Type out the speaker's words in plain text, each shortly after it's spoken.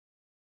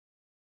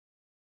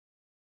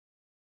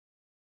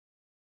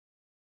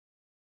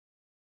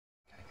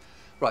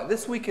Right,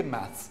 this week in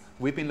maths,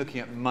 we've been looking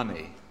at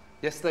money.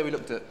 Yesterday we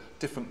looked at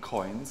different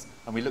coins,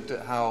 and we looked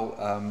at how,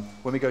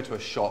 when we go to a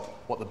shop,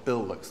 what the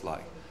bill looks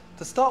like.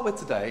 To start with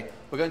today,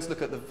 we're going to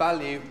look at the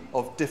value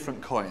of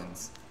different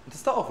coins. And to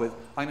start off with,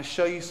 I'm going to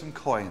show you some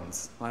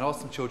coins. And I asked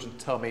some children to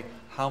tell me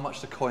how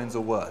much the coins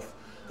are worth.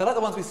 They're like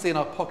the ones we see in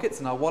our pockets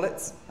and our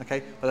wallets,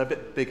 okay? But they're a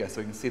bit bigger so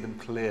we can see them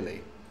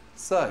clearly.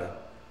 So,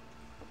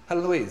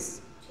 hello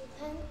Louise. 2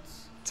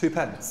 pence. 2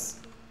 pence.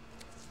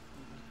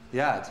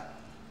 Yad. £2.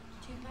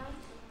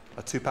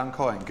 A £2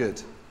 coin,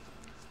 good.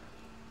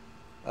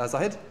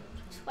 Zahid?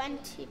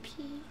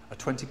 20p. A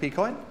 20p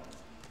coin.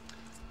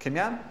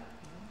 Kimyan?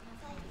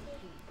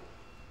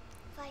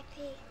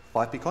 5p.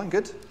 5p coin,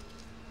 good.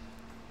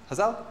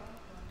 Hazal?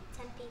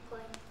 10p coin.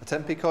 A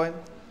 10p coin.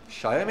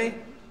 Xiaomi?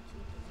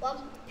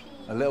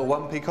 1p. A little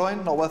 1p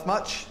coin, not worth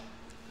much.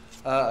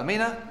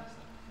 Amina?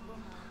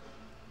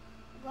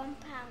 £1.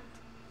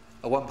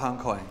 A £1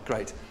 coin,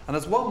 great. And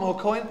there's one more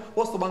coin.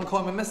 What's the one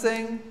coin we're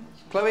missing?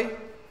 Chloe?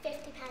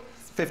 50 pence.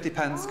 50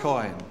 pence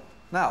coin.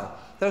 Now,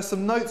 there are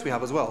some notes we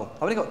have as well.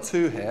 I've only got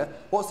 2 here.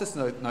 What's this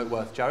note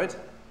worth, Jared?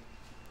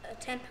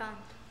 £10.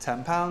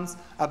 £10.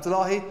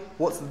 Abdullahi,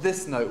 what's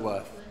this note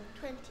worth?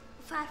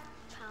 £5.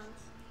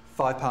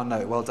 £5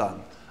 note, well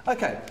done.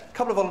 Okay, a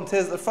couple of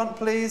volunteers at the front,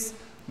 please.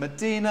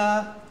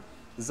 Medina,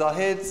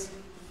 Zahid,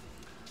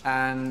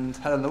 and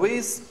Helen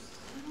Louise.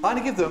 I'm going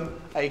to give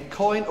them a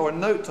coin or a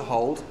note to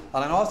hold,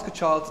 and I'm going to ask a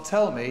child to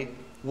tell me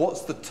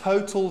what's the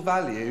total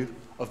value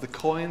of the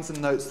coins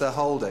and notes they're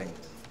holding.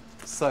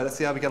 So let's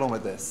see how we get on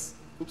with this.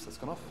 Oops, that's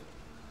gone off.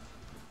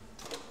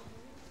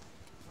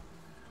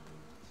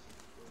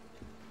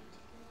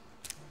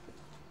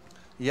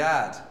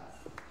 Yad,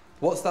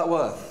 what's that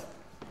worth?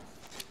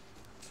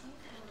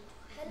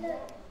 Hello.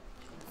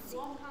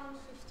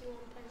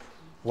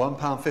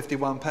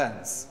 £1.51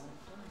 pence.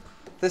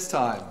 This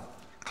time,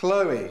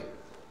 Chloe.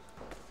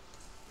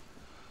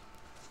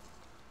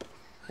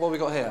 What have we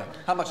got here?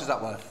 How much is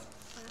that worth?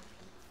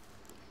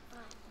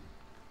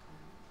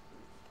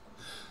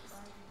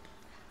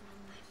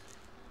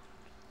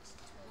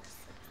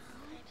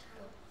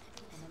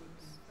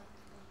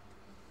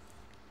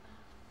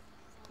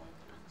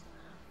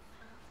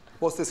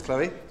 What's this,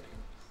 Chloe?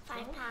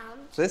 £5.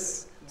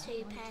 This?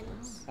 2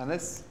 pence. And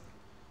this?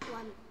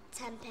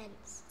 10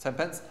 pence. 10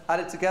 pence.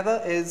 Added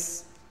together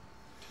is?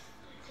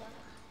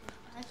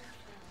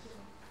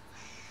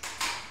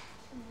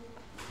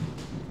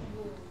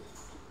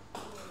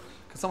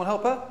 Can someone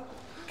help her?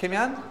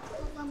 Kimyan?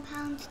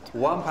 £1.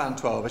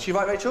 £1.12. Is she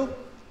right, Rachel?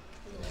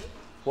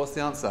 What's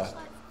the answer?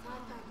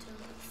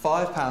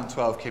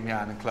 £5.12,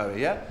 Kimyan and Chloe,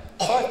 yeah?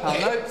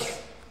 £5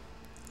 notes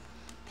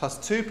plus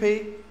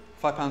 2p,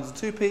 £5 and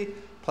 2p,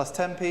 plus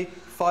 10p,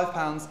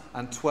 £5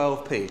 and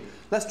 12p.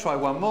 Let's try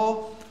one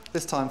more,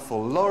 this time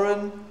for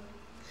Lauren.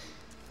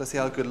 Let's see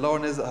how good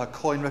Lauren is at her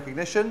coin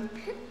recognition.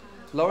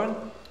 Lauren,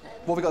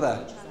 what have we got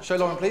there? Show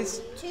Lauren, please.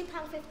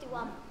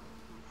 £2.51.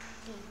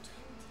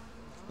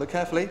 Look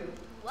carefully.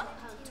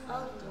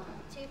 £2.21.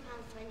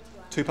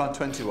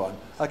 £2.21.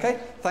 Okay,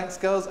 thanks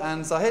girls,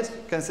 and Zahid,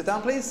 go and sit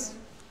down please.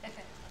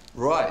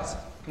 Right,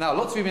 now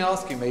lots of you have been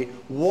asking me,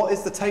 what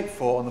is the tape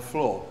for on the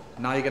floor?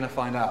 Now you're going to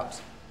find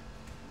out.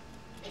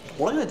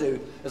 What I'm going to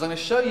do is I'm going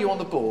to show you on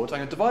the board, I'm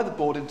going to divide the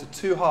board into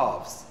 2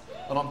 halves.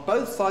 And on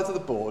both sides of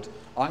the board,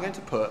 I'm going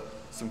to put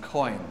some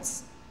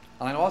coins.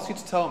 And I'm going to ask you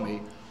to tell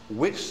me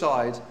which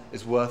side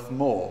is worth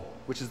more,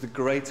 which is the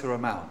greater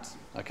amount.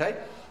 Okay?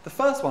 The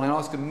first one, I'm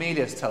going to ask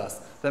Amelia to tell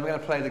us, then we're going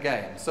to play the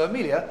game. So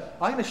Amelia,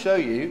 I'm going to show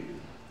you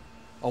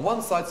on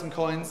one side some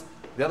coins,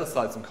 the other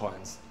side some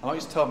coins. I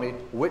want you to tell me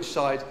which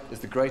side is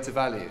the greater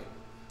value.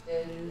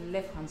 The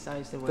left-hand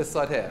side is the worth. This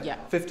side here? Yeah.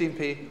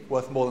 15p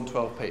worth more than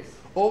 12p.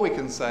 Or we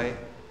can say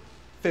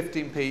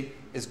 15p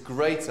is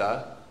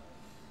greater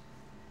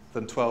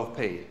than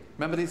 12p.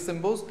 Remember these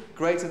symbols?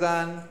 Greater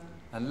than,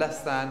 and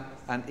less than,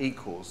 and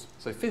equals.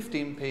 So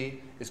 15p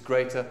is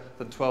greater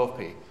than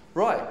 12p.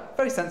 Right,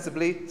 very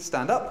sensibly,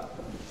 stand up.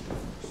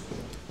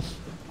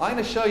 I'm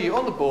going to show you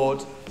on the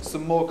board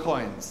some more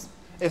coins.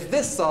 If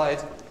this side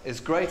is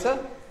greater,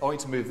 I want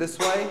you to move this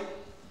way.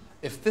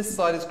 If this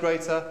side is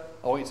greater,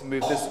 I want you to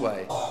move this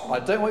way. I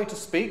don't want you to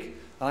speak,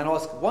 and I'm going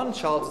to ask one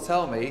child to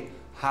tell me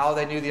how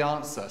they knew the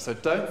answer. So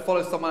don't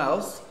follow someone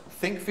else,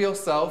 think for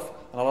yourself,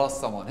 and I'll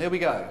ask someone. Here we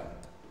go.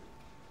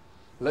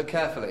 Look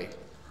carefully.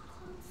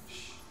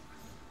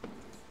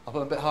 I'll put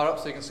them a bit higher up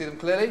so you can see them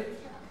clearly.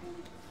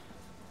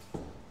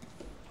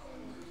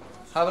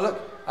 Have a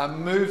look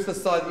and move to the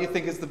side that you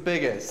think is the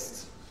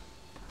biggest.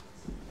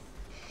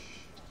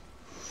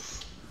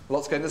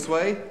 Lots going this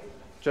way.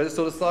 Joe's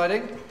still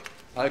deciding.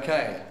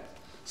 Okay.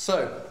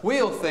 So we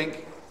all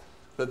think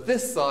that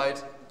this side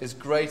is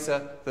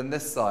greater than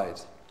this side.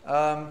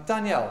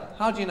 Danielle,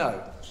 how do you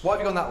know? Why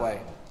have you gone that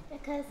way?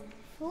 Because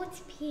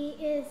 40p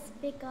is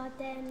bigger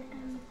than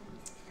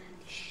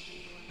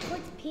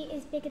 40p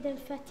is bigger than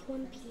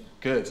 31p.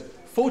 Good.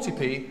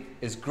 40p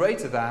is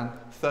greater than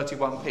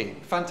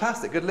 31p.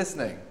 Fantastic, good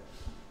listening.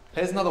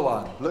 Here's another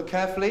one. Look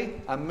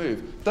carefully and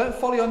move. Don't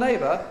follow your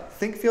neighbour,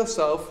 think for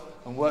yourself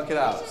and work it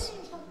out.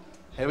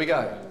 Here we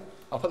go.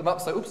 I'll put them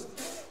up so, oops,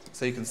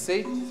 so you can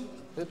see.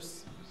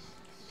 Oops.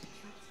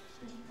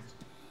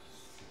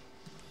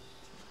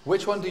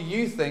 Which one do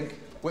you think,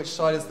 which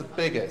side is the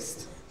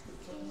biggest?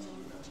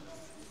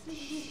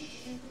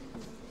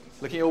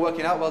 Looking at all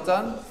working out, well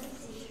done.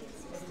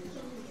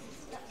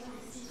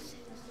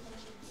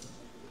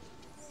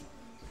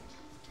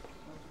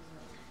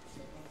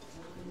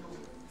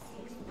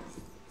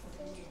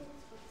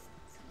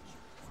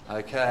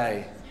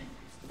 Okay.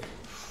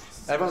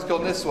 Everyone's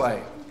gone this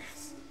way.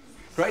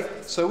 Great.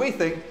 So we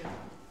think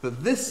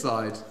that this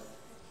side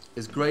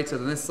is greater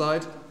than this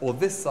side, or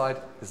this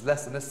side is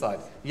less than this side.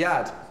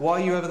 Yad,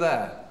 why are you over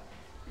there?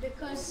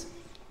 Because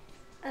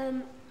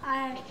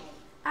I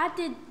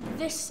added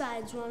this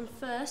side's one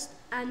first,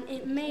 and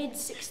it made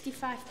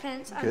 65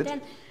 pence, and Good.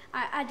 then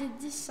I added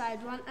this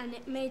side one, and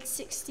it made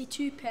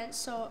 62 pence,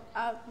 so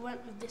I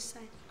went with this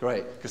side.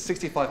 Great, because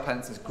 65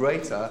 pence is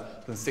greater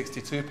than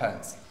 62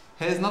 pence.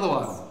 Here's another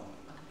one.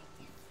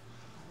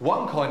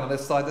 1 coin on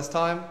this side this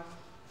time,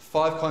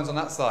 5 coins on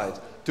that side.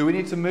 Do we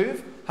need to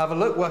move? Have a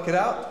look, work it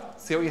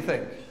out, see what you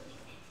think.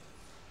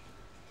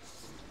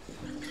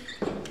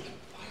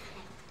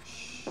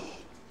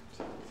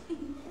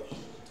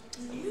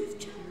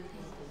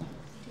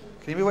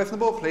 Can you move away from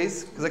the board,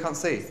 please? Because I can't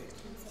see.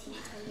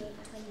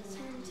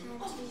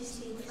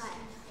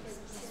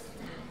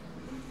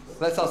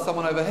 Let's ask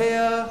someone over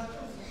here.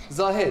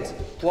 Zahid,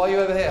 why are you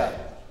over here?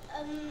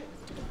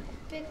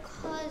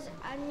 Because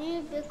I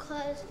knew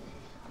because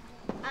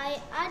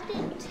I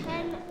added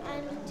 10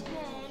 and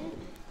 10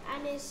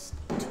 and it's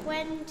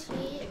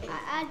 20. I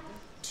add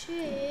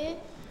 2.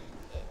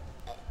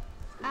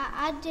 I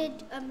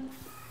added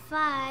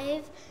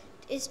 5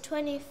 is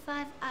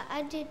 25. I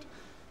added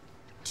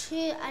 2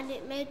 and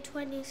it made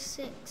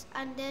 26,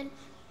 and then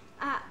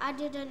I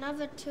added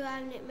another 2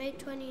 and it made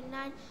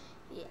 29,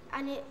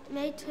 and it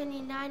made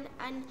 29,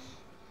 and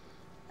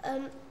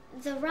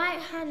the right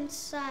hand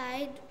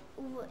side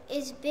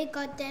is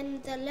bigger than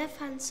the left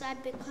hand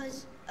side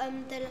because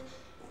the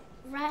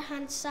right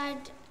hand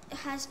side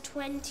has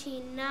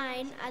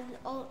 29 and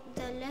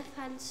the left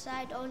hand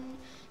side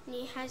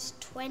only has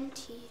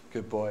 20.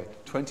 Good boy.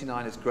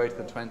 29 is greater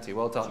than 20.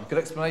 Well done. Good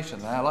explanation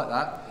there. I like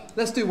that.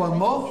 Let's do one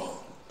more.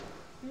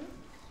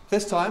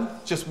 This time,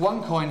 just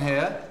 1 coin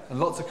here and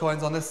lots of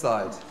coins on this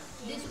side.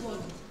 This one.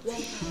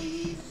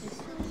 £2.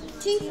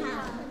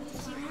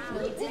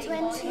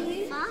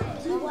 25.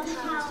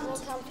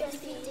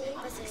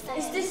 £1.50.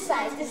 It's this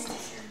side. This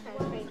side.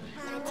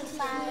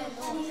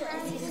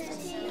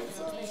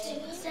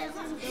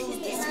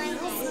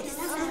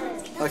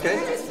 95. Okay,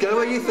 go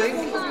where you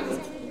think.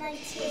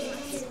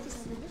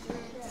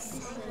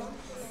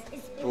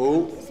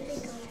 Oh.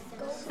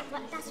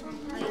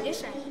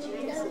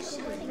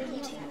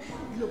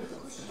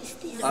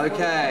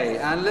 Okay,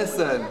 and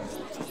listen.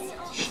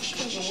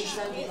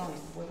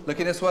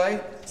 Looking this way.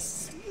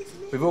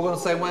 We've all gone the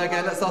same way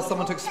again. Let's ask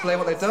someone to explain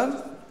what they've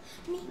done.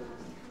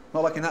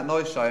 Not liking that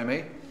noise,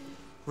 Xiaomi.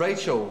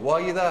 Rachel,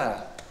 why are you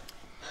there?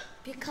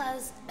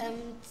 Because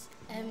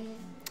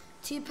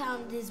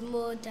 £2 is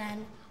more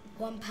than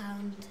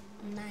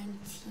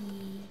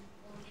 £1.90.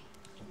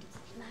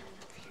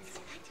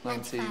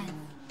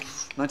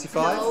 95? No.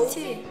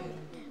 2.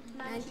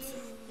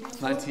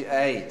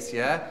 98,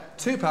 yeah?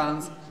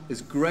 £2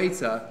 is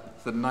greater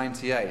than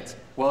 98.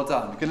 Well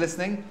done. Good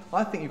listening.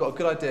 I think you've got a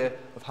good idea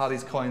of how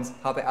these coins,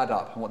 how they add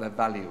up and what their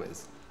value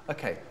is.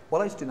 Okay, what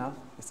I like to do now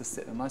is to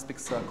sit in a nice big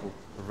circle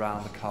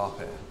around the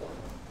carpet.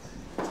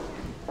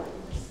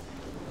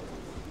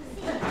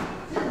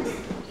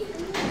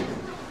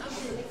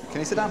 Can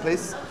you sit down,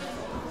 please?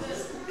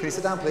 Can you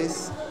sit down,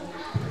 please?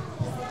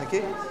 Thank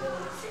you.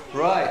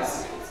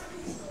 Right.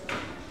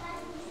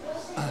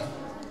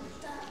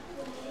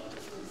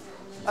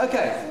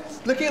 Okay,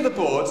 looking at the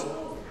board,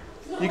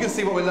 you can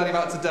see what we're learning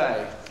about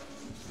today.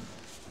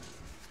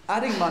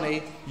 Adding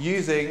money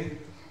using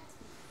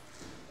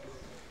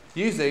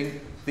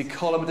the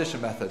column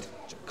addition method.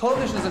 Column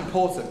addition is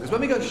important because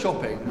when we go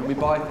shopping and we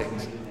buy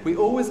things, we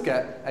always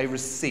get a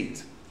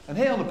receipt. And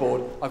here on the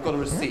board, I've got a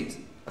receipt,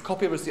 a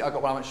copy of a receipt I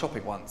got when I went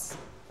shopping once.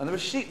 And the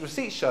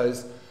receipt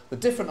shows the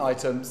different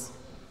items,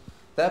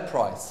 their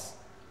price,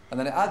 and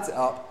then it adds it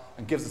up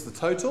and gives us the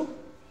total.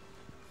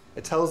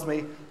 It tells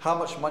me how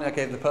much money I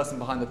gave the person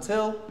behind the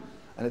till,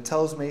 and it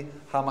tells me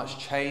how much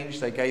change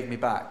they gave me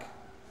back.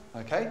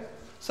 Okay?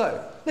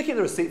 So, looking at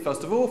the receipt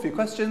first of all, a few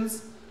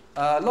questions.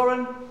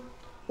 Lauren,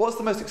 what's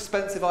the most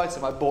expensive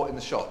item I bought in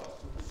the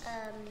shop?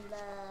 The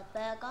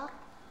burger.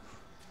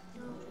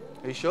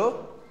 Are you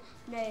sure?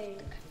 No,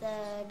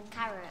 the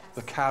carrots.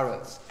 The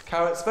carrots.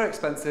 Carrots, very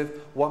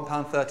expensive,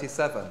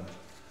 £1.37.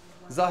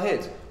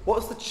 Zahid,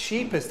 what's the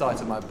cheapest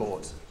item I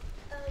bought?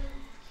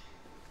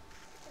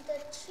 The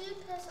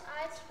cheapest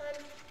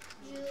item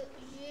you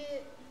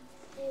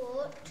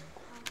bought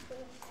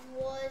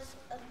was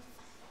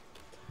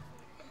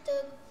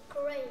the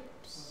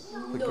grapes.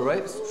 The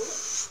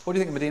grapes? What do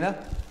you think, Medina?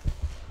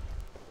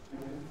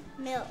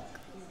 Milk.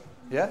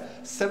 Yeah?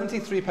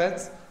 73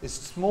 pence is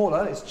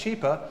smaller, it's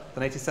cheaper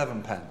than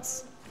 87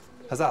 pence.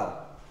 Hazal?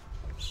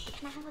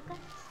 Can I have a go?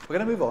 We're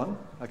going to move on,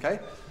 okay?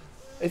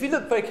 If you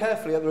look very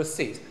carefully at the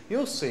receipt,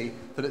 you'll see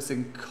that it's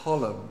in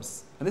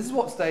columns. And this is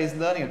what today's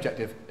learning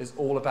objective is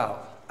all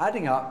about,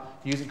 adding up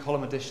using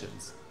column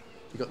additions.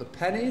 You've got the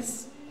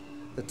pennies,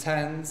 the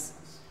tens,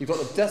 you've got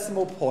the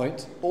decimal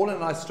point, all in a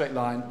nice straight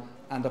line,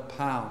 and a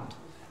pound.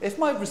 If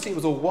my receipt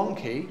was all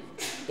wonky,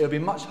 it would be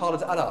much harder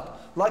to add up.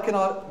 Like in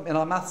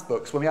our maths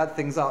books, when we add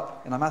things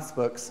up in our maths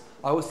books,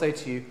 I always say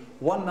to you,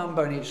 one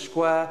number in each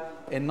square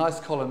in nice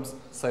columns,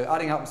 so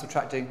adding up and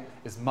subtracting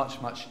is much,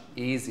 much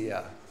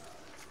easier.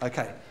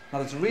 Okay, now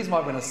there's a reason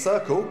why we're in a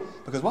circle,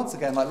 because once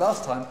again, like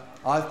last time,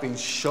 I've been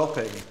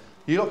shopping.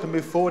 You lot can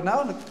move forward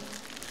now. And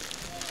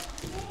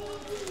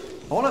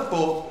what I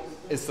bought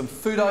is some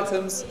food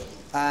items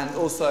and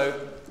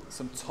also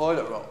some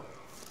toilet roll.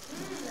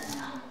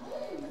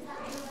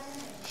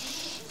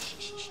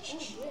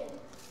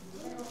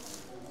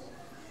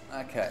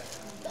 Okay.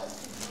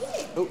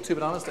 Oh, 2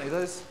 bananas, don't eat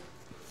those.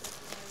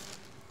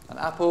 An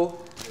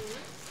apple.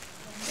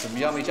 Some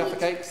yummy Jaffa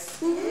cakes.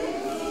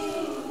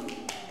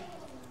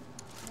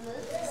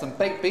 Some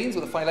baked beans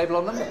with a funny label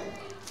on them.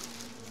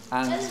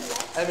 And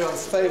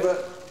everyone's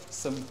favourite,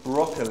 some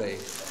broccoli.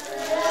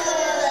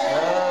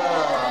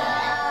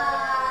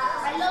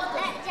 I love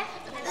that.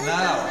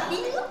 Now,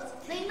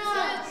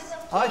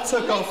 I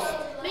took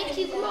off... Make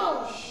you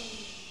grow.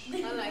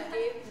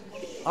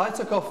 I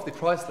took off the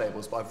price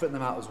labels, but I've written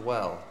them out as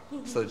well.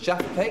 So the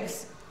Jaffa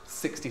cakes,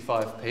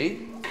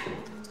 65p.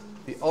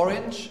 The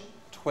orange,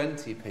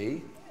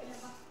 20p.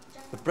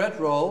 The bread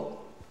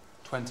roll,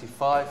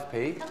 25p.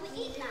 Can we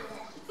eat now?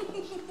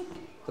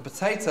 The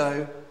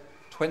potato,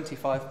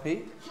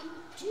 25p.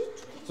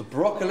 The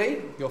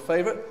broccoli, your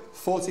favourite,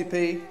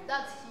 40p.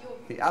 That's your.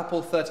 The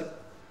apple, 30p.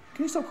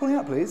 Can you stop calling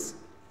out, please?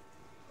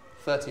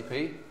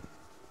 30p.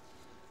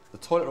 The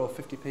toilet roll,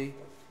 50p.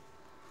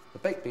 The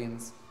baked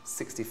beans,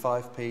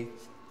 65p.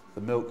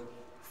 The milk,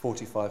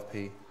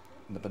 45p.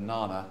 And the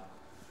banana,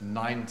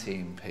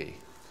 19p.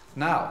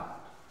 Now,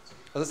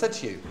 as I said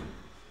to you,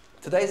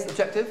 today's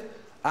objective,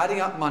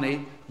 adding up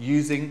money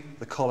using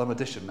the column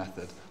addition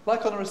method,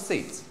 like on a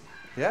receipt.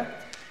 Yeah?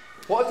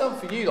 What I've done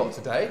for you lot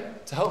today,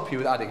 to help you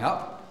with adding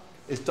up,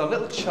 is done a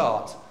little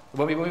chart.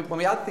 When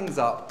we add things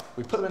up,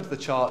 we put them into the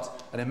chart,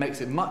 and it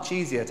makes it much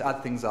easier to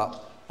add things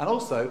up, and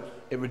also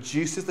it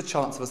reduces the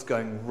chance of us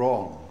going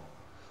wrong.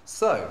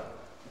 So,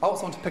 I want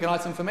someone to pick an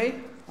item for me.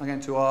 I'm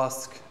going to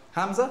ask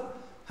Hamza.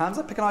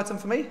 Hamza, pick an item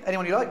for me.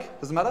 Anyone you like,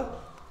 doesn't matter.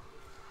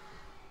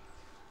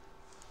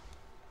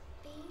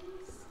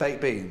 Beans.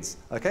 Baked beans.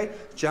 Okay.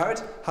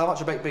 Jared, how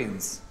much are baked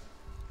beans?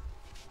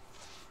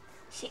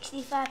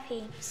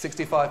 65p.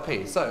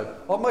 65p. So,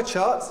 on my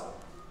chart,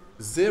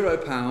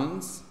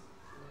 £0,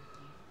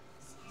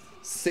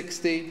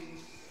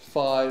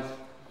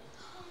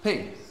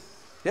 65p.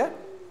 Yeah?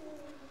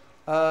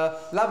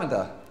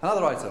 Lavender,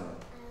 another item.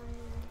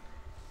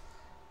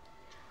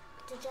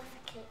 The Jaffa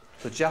cake.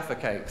 The Jaffa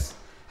cakes.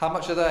 How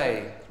much are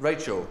they?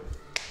 Rachel?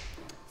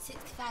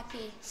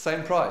 65p.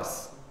 Same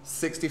price,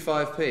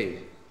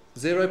 65p.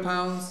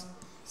 £0,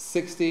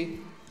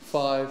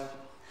 65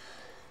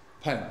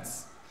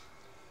 pence.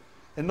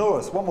 In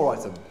Norris, one more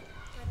item.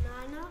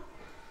 Banana.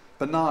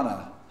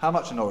 Banana. How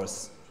much in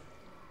Norris?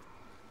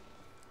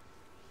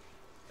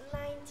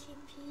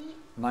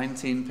 90p.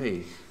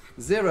 19p.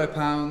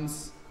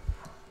 £0,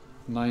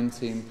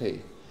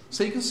 19p.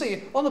 So you can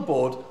see on the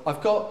board,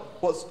 I've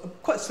got what's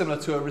quite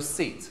similar to a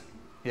receipt.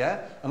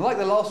 Yeah? And like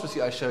the last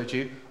receipt I showed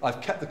you,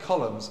 I've kept the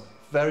columns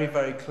very,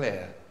 very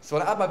clear. So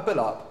when I add my bill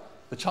up,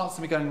 the chances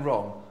of me going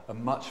wrong are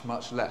much,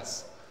 much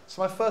less.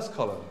 So my first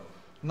column,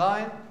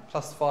 9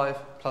 plus 5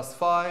 plus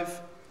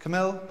 5.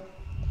 Camille?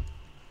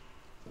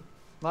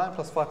 9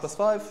 plus 5 plus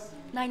 5?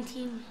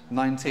 19.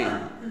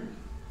 19.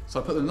 So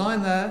I put the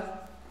 9 there,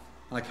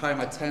 and I carry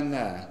my 10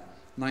 there.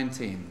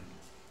 19.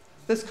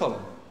 This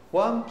column,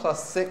 1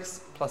 plus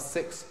 6 plus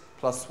 6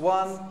 plus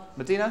 1.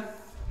 Medina?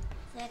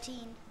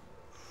 13.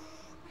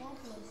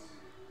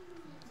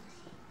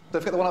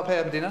 Don't forget the one up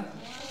here, Medina.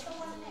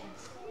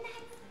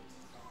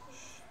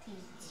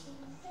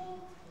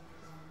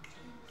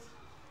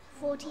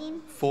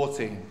 14.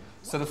 14.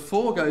 So the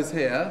 4 goes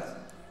here.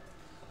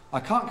 I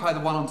can't carry the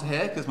 1 onto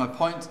here because my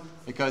point,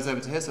 it goes over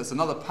to here, so it's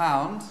another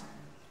 £1.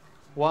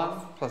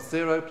 1 plus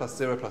 0 plus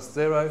 0 plus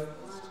 0.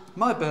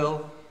 My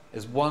bill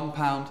is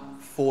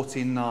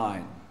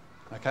 £1.49.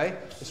 Okay?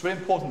 It's really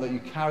important that you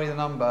carry the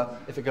number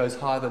if it goes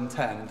higher than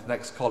 10 into the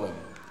next column.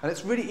 And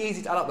it's really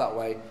easy to add up that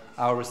way,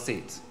 our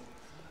receipt.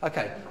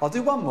 Okay, I'll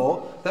do one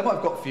more. Then what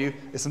I've got for you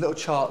is some little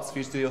charts for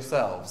you to do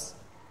yourselves.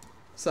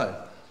 So,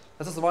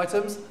 let's have some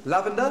items.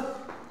 Lavender.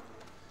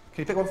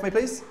 Can you pick one for me,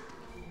 please?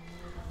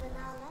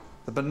 Banana.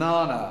 The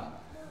banana.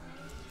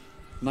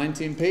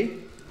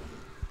 19p.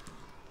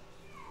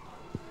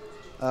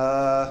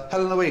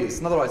 Helen Louise,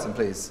 another item,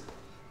 please.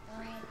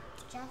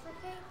 Jaffa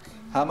cake.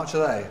 How much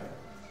are they?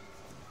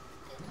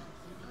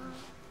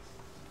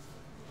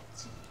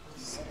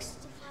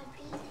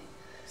 65p.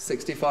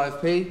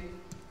 65p.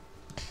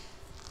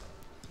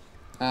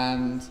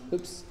 And,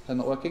 oops, they're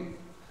not working.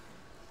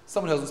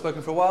 Someone who hasn't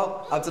spoken for a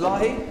while.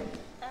 Abdullahi.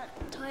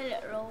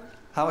 toilet roll.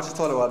 How much is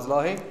toilet roll,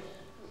 Abdullahi?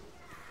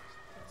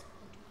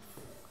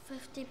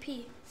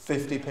 50p.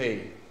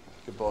 50p.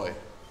 Good boy.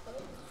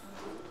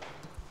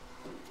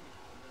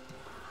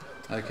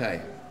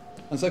 Okay.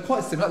 And so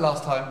quite similar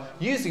last time.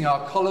 Using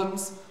our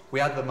columns, we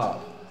add them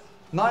up.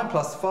 9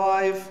 plus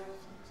 5.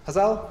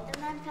 Hazal?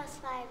 9 plus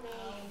 5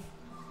 is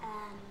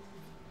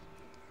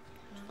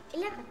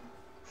 11.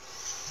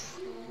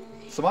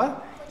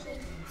 Samaya?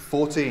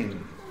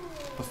 14.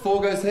 The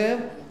 4 goes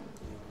here,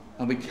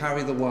 and we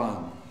carry the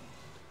 1.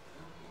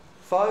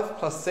 5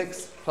 plus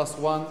 6 plus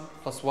 1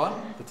 plus 1.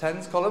 The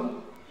tens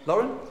column.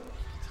 Lauren?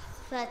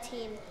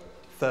 13.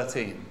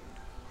 13.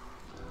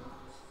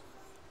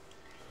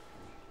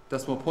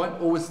 Decimal point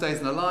always stays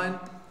in a line.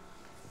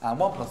 And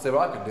 1 plus 0,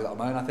 I can do that on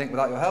my own, I think,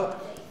 without your help.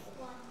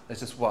 It's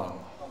just 1.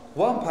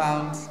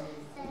 £1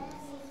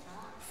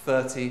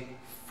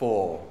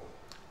 34.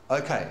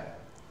 Okay.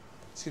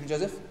 Excuse me,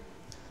 Joseph.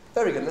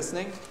 Very good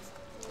listening.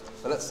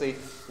 So let's see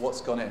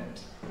what's gone in.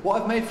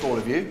 What I've made for all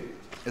of you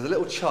is a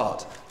little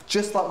chart,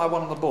 just like my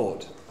one on the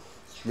board.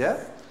 Yeah?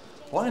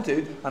 What I'm going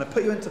to do, I'm going to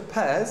put you into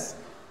pairs.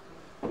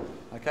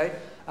 Okay?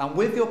 And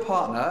with your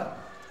partner,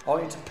 I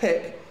want you to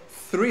pick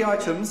 3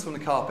 items from the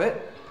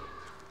carpet.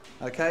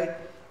 Okay?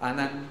 And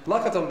then,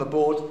 like I've done on the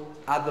board,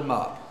 add them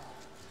up.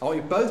 I want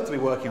you both to be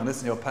working on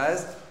this in your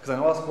pairs, because I'm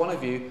going to ask one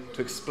of you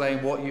to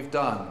explain what you've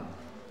done.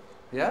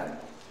 Yeah?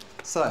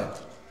 So,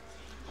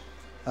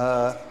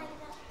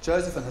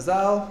 Joseph and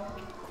Hazal,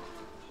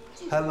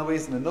 Helen,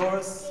 Louise and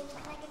Norris,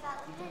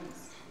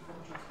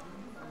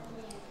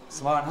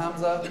 Samara and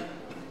Hamza,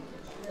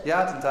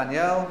 Yad and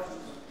Danielle,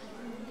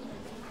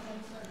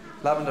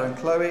 Lavender and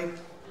Chloe,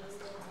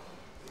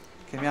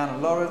 Kimyan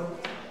and Lauren,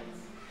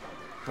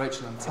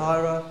 Rachel and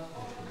Tyra,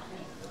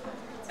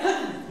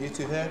 you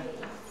two here,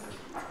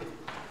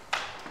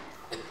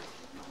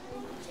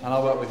 and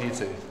I'll work with you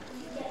two.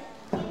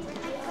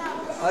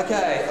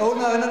 Okay, oh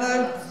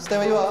no, stay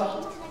where you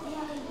are.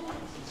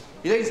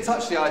 You don't need to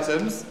touch the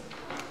items.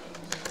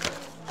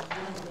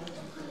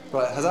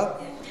 Right, Hazal?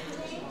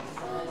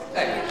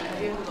 Hey.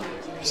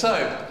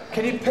 So,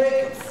 can you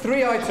pick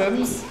 3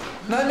 items?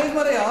 No, leave them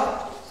where they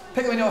are.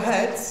 Pick them in your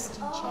heads.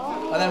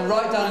 And then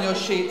write down on your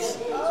sheets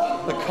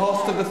the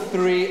cost of the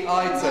 3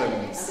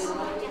 items.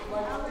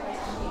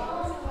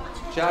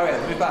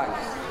 Jared, move back.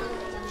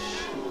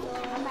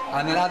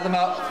 And then add them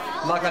up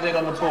like I did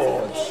on the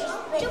board.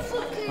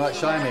 Right,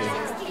 shiny.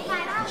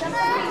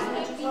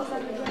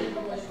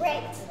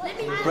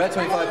 Bread,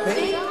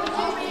 25p.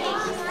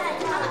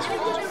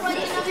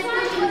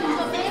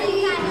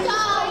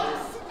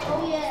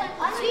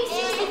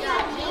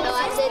 No, I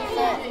said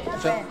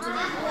Sure.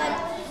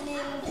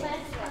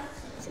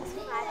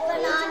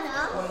 banana,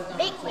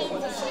 baked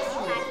beans,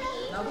 65p.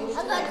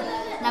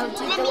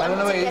 Helen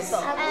Louise,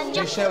 can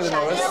you share with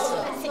Norris?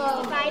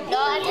 65p. No,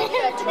 I did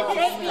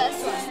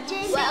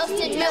what else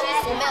did milk?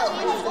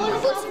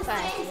 45.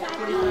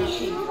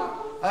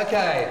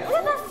 Okay.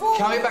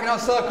 Can we back in our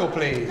circle,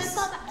 please?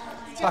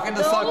 Back in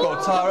the circle,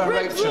 Tara and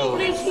Rachel.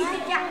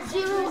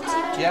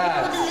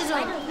 Yes.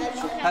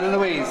 Helen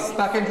Louise,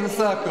 back into the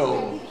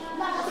circle.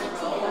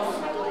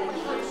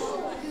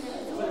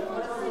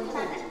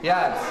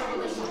 Yes.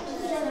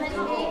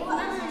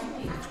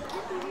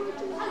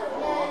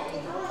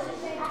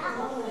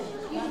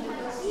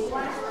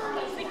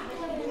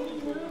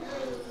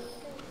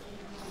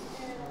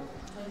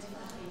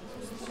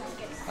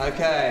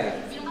 Okay.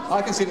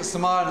 I can see that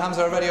Samara and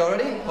Hamza are ready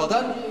already. Well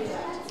done.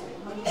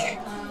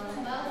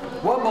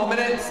 1 more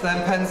minute,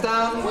 then pens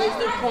down. Where's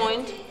the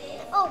point?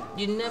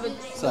 You never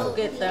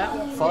forget that.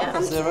 5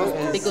 plus 0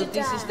 is Because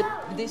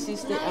this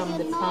is the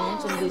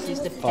pounds and this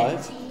is the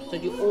pence. 5. So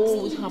you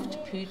always have to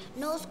put.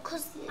 No,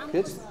 because I'm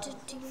Good. going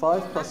to do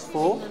 5 plus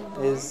 4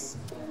 is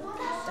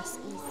that's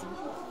easy.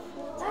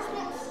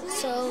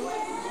 So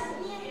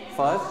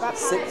 5,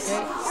 6,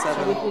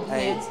 7,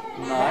 8,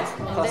 9,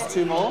 plus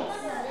 2 more.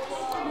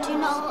 do you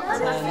know what my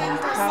friend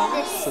does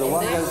this? So the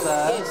 1 goes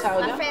there, Yes, how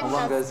that? and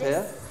 1 goes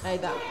here,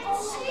 Like that.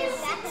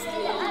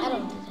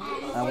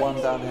 and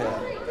 1 down here.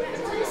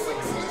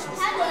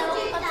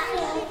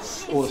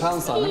 Oh, the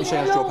pound sign. Let me show you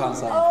how to draw a pound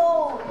sign.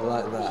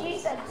 Like that.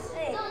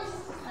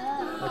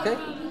 Okay?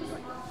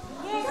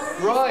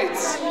 Right.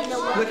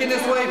 Looking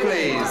this way,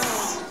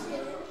 please.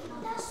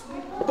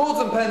 Boards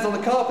and pens on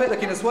the carpet.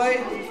 Looking this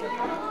way.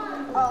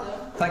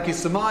 Thank you,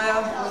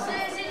 Samaya.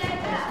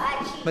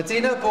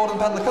 Medina, board and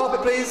pen on the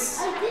carpet, please.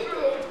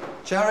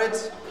 Jared.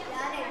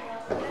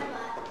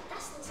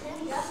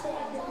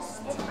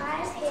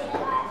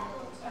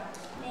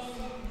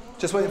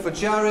 Just waiting for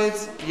Jared,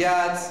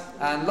 Yad,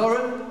 and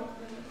Lauren.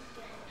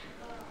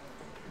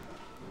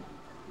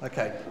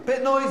 Okay, a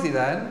bit noisy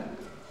then,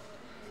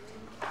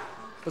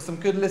 but some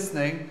good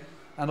listening,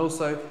 and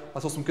also I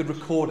saw some good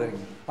recording.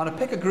 I'm going to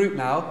pick a group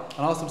now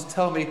and ask them to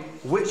tell me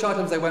which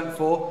items they went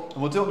for,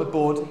 and we'll do it on the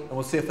board, and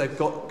we'll see if they've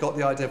got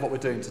the idea of what we're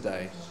doing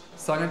today.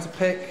 So I'm going to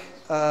pick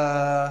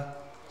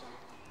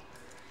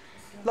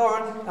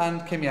Lauren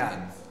and Kim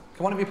Yan.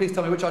 Can one of you please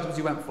tell me which items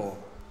you went for?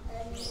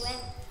 We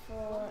went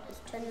for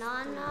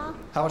banana.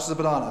 How much is a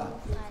banana?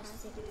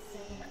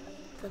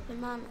 The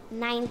banana.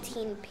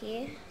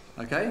 19p.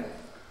 Okay.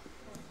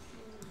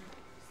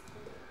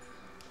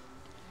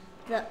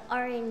 The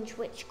orange,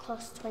 which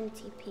costs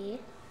 20p.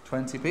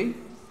 20p.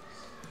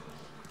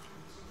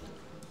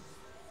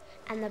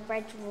 And the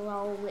bread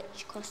roll,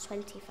 which costs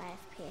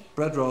 25p.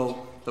 Bread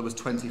roll that was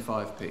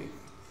 25p.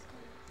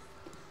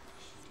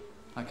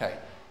 Okay.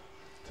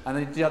 And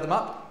then do you add them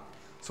up?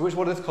 So which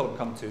one does this column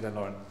come to then,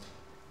 Lauren?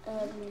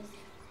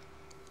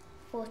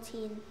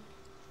 14.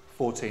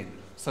 14.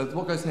 So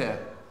what goes here?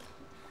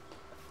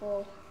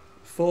 4.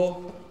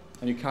 4,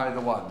 and you carry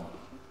the 1.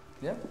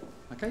 Yeah?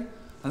 Okay.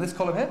 And this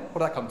column here, what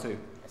does that come to?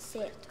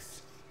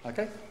 6.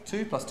 Okay.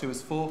 2 plus 2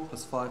 is 4,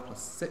 plus 5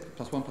 plus 6,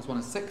 plus 1 plus 1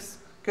 is 6.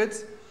 Good.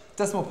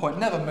 Decimal point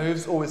never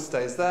moves, always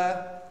stays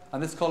there.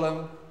 And this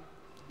column?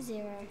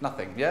 0.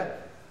 Nothing, yeah?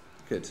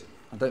 Good.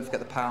 And don't forget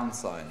the pound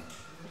sign.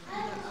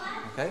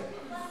 Okay?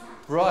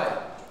 Right.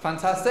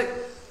 Fantastic.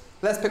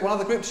 Let's pick one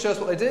other group to show us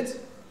what they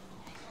did.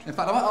 In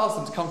fact, I might ask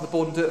them to come to the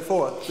board and do it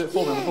for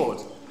me on the board.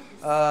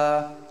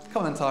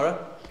 Come on then, Tyra.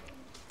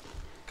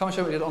 Come and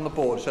show me what you did on the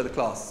board. Show the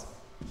class.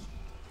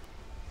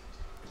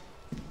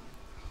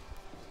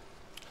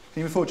 Can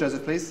you move forward,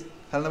 Joseph, please?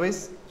 Helen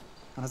Louise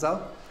and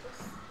Hazal.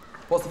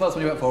 What's the first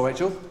one you went for,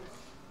 Rachel?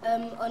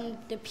 On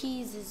the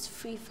peas is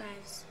 3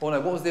 5s. Oh no,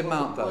 what was the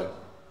amount though?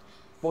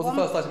 What was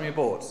the first item you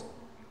bought?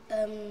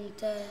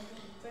 The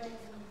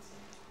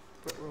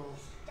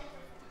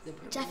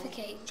Jaffa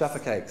cake. Jaffa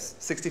cakes.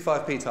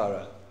 65p,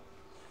 Tyra.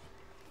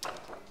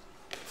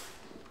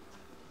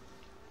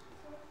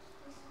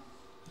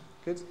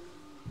 Good.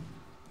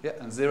 Yeah,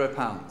 and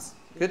 £0.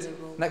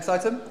 Good. Next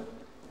item?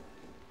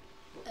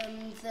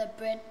 The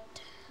bread.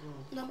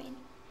 No, I mean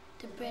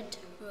the bread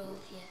roll.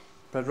 Yeah.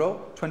 Bread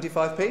roll,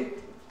 25p.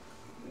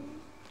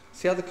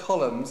 See how the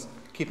columns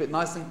keep it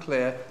nice and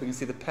clear. We can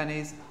see the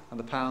pennies and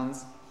the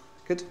pounds.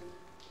 Good.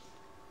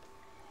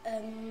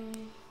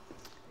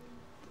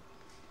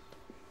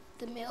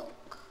 The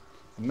milk.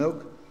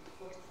 Milk,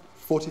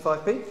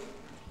 45p.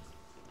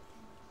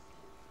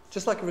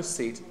 Just like a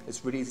receipt,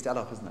 it's really easy to add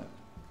up, isn't it?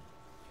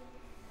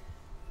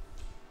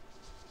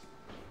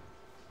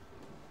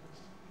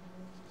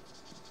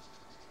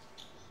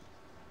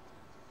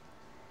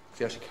 So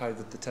you actually carry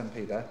the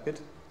 10p there. Good.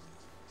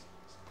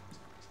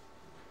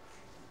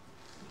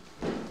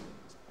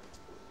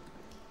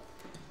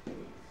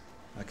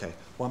 Okay,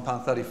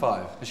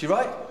 £1.35. Is she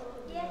right?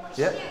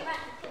 Yeah.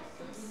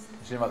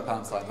 She didn't write the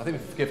pound sign. I think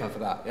we forgive her for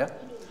that, yeah?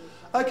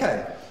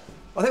 Okay.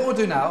 I think what we'll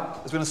do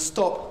now is we're going to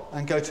stop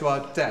and go to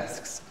our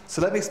desks.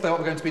 So let me explain what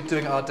we're going to be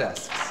doing at our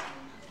desks.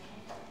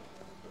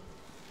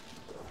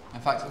 In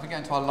fact, if we get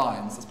into our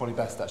lines, that's probably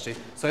best actually.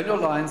 So in your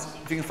lines,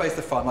 if you can face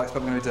the front, like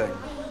what we're going to be doing.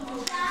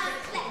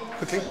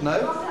 Quickly, no?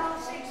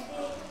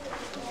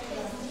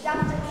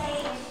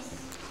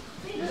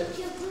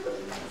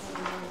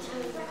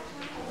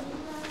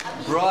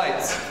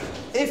 Right.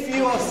 If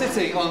you are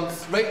sitting on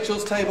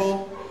Rachel's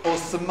table or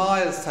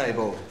Samaya's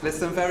table,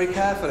 listen very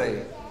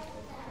carefully.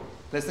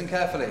 Listen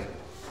carefully.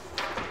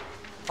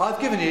 I've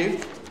given you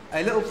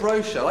a little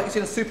brochure, like you see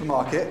in a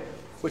supermarket,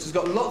 which has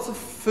got lots of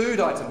food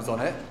items on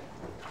it,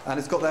 and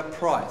it's got their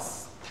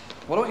price.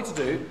 What I want you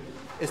to do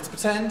is to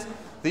pretend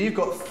that you've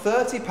got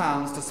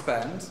 £30 to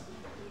spend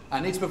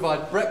and need to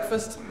provide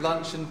breakfast,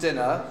 lunch and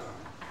dinner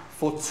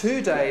for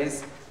 2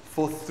 days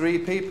for 3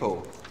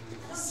 people.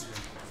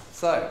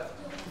 So,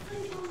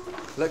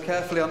 look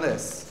carefully on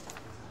this.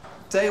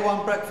 Day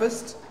 1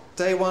 breakfast,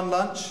 day 1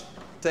 lunch,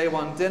 day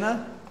 1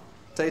 dinner,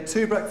 day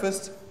 2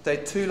 breakfast, day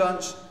 2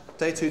 lunch,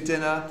 day 2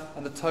 dinner,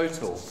 and the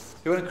total.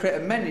 You want to create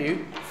a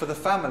menu for the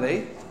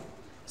family.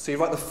 So you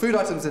write the food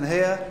items in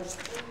here,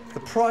 the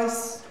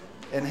price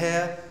in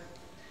here,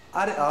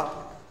 add it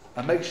up,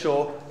 and make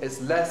sure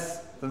it's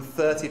less than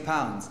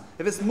 £30.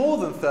 If it's more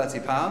than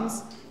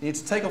 £30, you need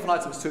to take off an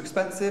item that's too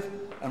expensive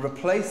and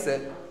replace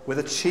it with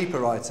a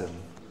cheaper item.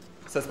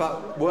 So it's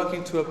about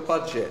working to a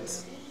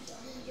budget.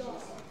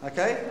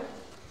 Okay?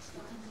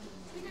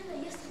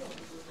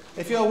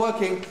 If you're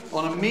working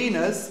on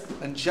Amina's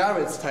and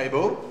Jared's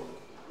table,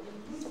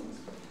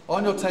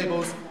 on your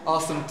tables are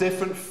some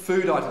different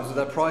food items with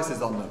their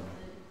prices on them.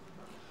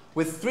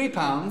 With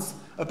 £3,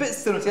 a bit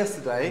similar to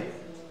yesterday,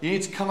 you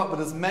need to come up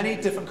with as many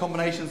different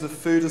combinations of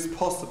food as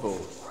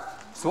possible.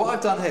 So what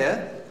I've done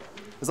here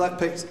is I've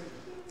picked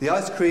the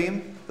ice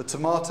cream, the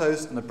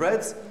tomatoes and the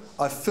breads.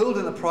 I've filled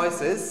in the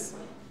prices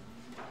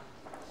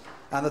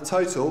and the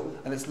total,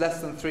 and it's less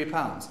than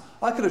 £3.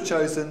 I could have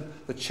chosen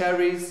the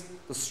cherries,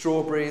 the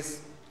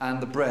strawberries and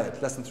the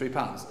bread, less than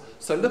 £3.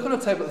 So look on a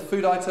table at the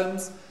food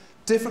items,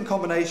 different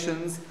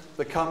combinations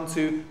that come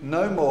to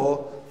no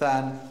more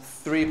than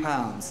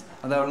 £3.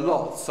 And there are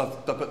lots. So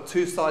I've put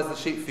 2 sides of the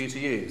sheet for you to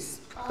use.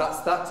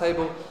 That's that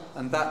table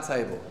and that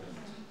table.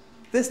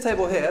 This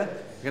table here,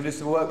 you're going to do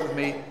some work with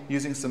me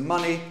using some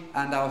money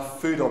and our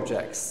food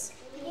objects.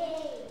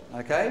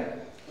 Okay?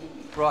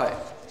 Right.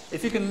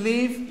 If you can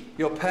leave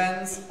your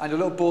pens and your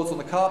little boards on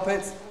the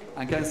carpet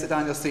and go and sit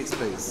down in your seats,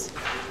 please.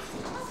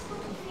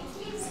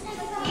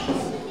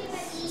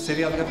 See if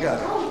you have a good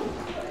go.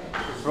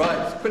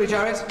 Right, quickly,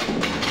 Jared.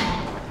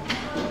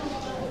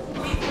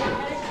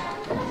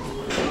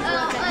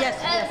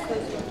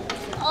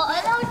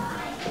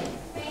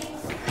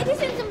 This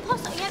is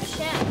impossible. You have to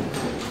share.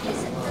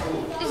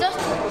 Is that?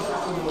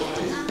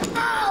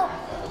 Ow!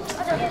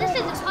 This is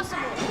impossible.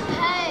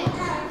 Hey.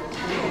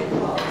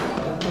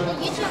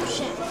 You two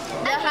share.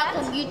 Now how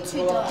come you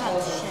two don't have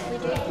to share? We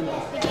do.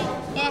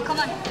 Yeah, come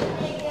on.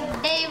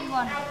 Day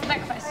one,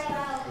 breakfast.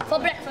 For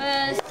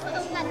breakfast.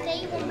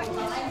 Day one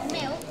breakfast.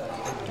 Milk.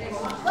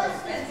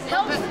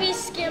 Healthy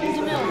skimmed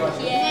milk.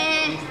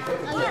 Yeah.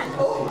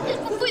 It's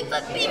for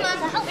 45p, man.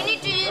 We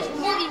need to use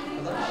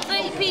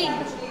 30p.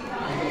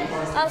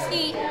 I'll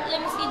see. Let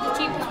me see the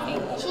cheapest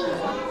thing.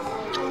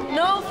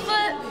 No,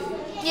 for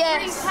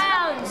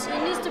 £3.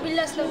 It needs to be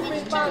less than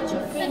 £3.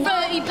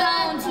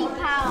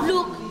 £30.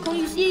 Look, can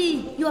you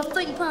see? You have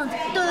 £30. I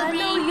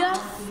know you have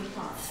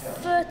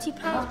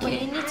 £30, but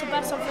you need to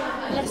buy something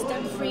less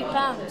than £3.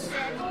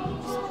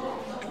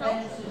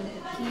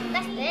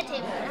 That's their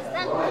table. That's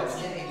that.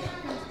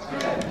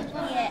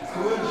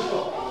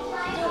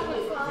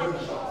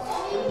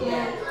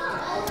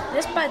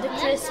 Let's buy the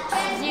crisps.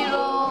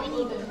 0.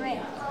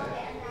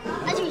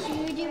 Actually, should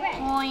we do red?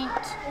 Point.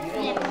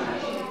 Yeah.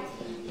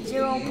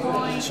 0.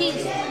 Point.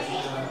 Cheese. 4,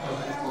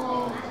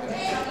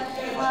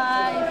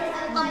 5.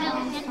 Oh,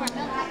 milk. Get more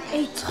milk. A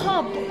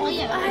tub of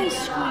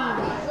ice cream.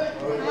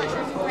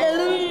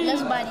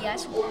 Let's buy the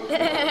ice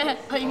cream.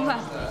 Are you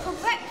mad? For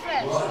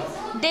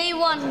breakfast. Day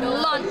 1,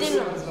 lunch.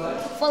 Dinner.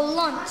 For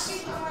lunch.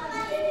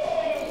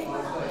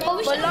 Oh,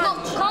 we For should lunch.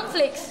 cook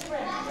cornflakes.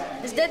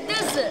 Is that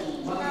dessert?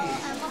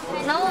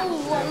 No,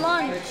 what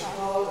lunch?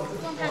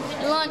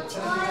 Lunch.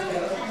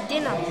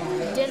 Dinner.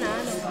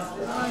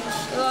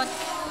 Lunch.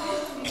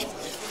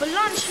 For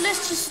lunch,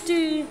 let's just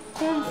do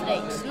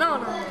cornflakes.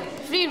 No.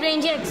 Free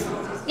range eggs.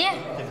 Yeah.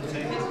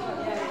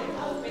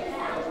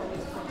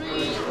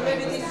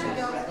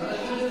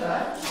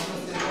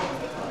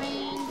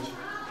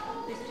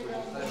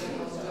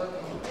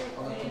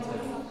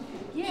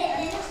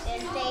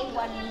 Day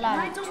 1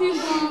 lunch. 2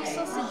 more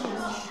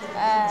sausages.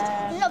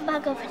 Not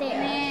bag of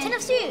potato. Tin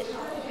of soup.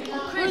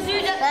 We'll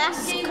do that. That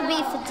could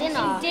be for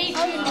dinner. Day 2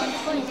 lunch.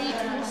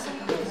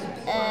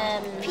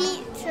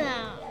 Pizza.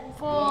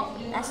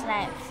 That's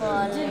like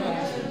for dinner.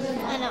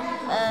 I know.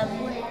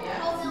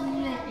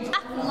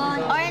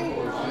 Orange.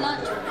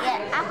 Lunch.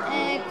 Yeah, apple.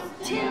 Eggs.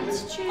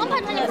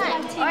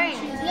 £1.25.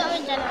 Orange. Not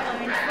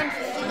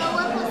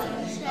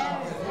orange.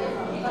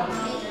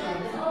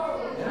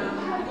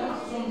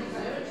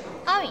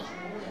 Are we?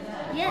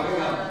 Yeah.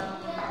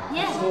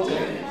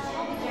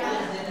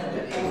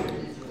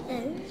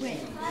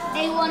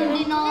 Day 1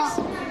 dinner.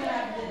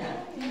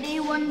 Day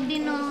 1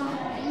 dinner.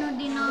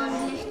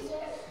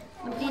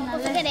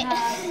 Forget it.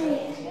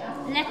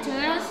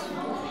 Lettuce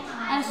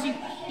and soup.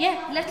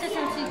 Yeah, lettuce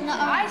and soup. No,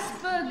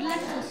 Iceberg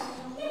lettuce.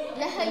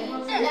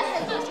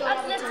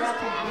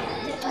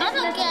 I'm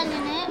not getting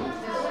in it.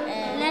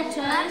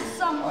 lettuce.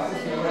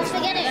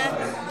 Forget it.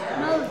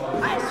 No,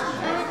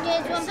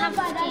 There's one Let's buy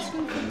pound ice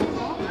cream for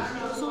dinner.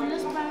 So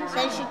let's buy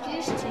They should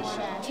use to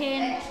share.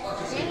 10.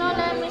 No,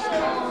 let me show.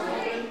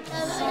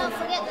 No,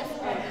 forget this.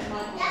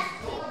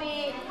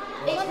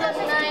 8 plus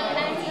 9,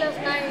 9 plus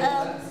 9,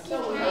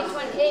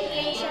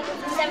 8,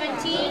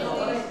 17.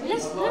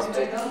 Let's do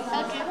Okay.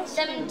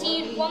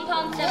 17,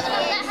 £1.7. Let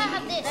her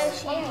have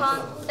this.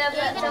 £1,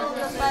 7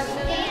 plus 5,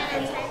 7,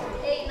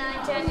 8,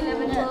 9, 10,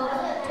 11,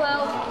 12,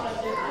 12,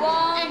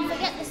 And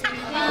forget this.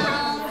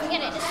 £1,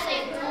 Forget it. Just say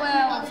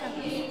 12.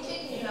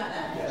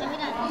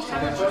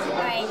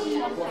 Alright.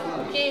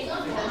 Okay, for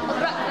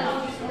breakfast.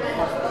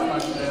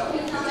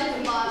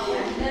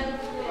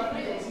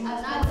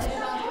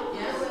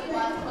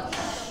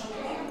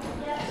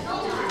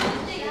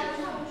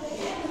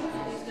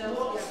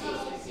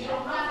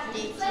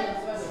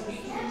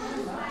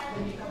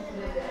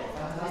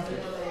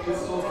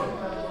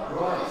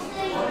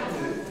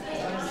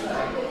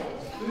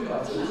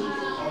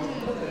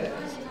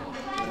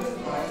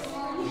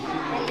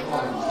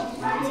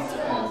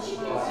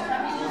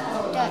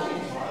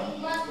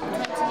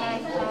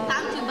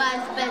 Time to buy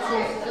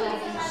expensive stuff.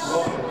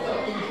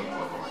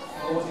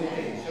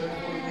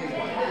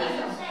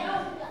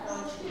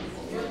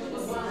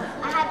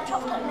 I had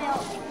chocolate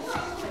milk.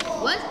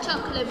 What's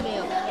chocolate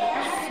milk? No,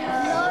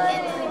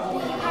 you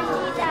can do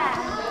that.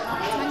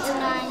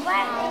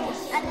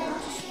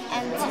 £29 and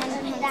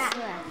 10 that.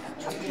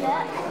 Chocolate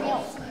and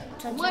milk.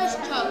 What's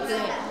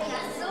chocolate?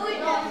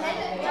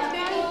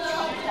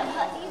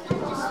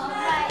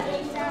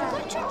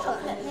 Good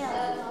chocolate milk.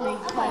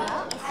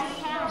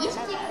 Yes. Is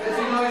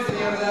it noisy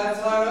over there,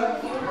 Tyra?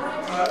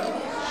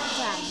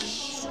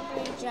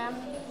 Jam.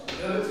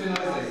 You look too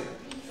noisy.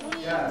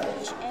 Yeah.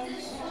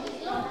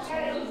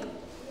 Okay.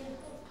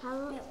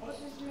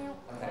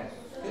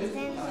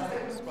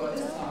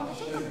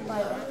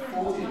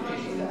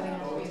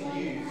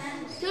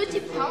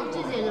 £30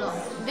 is a lot.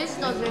 This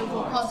doesn't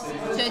cost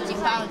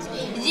 £30.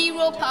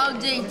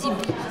 £0.80.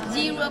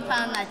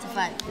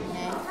 £0.95.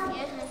 Yeah.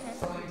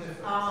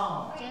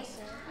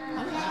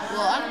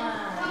 What?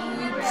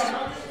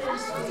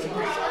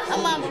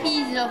 I'm on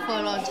pizza for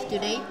lunch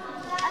today.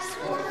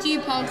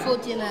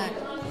 £2.49.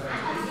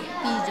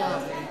 Pizza.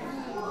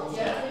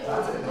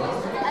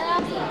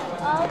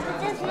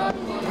 there's no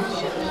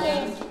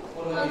chicken.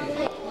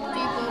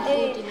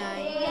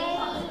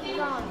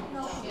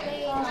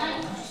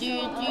 Do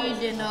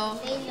you know?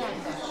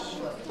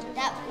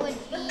 That would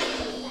be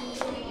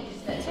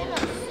tin of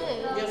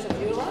soup. Yes,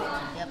 if you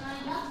like. Yep.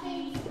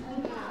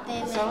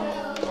 So,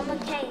 I'm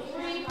okay.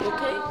 you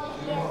okay?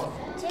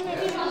 Tin of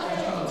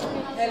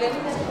Helen,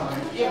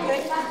 you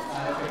okay?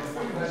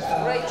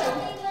 Rachel?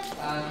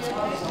 How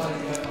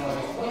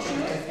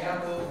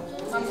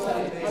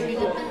you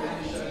doing?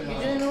 You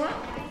doing alright?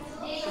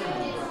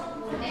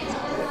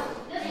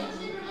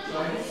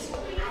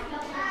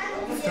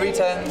 3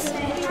 tens,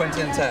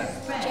 20 and 10.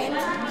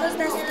 Because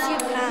that's £2.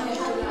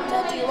 So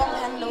do you want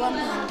 £1 or £1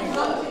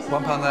 then?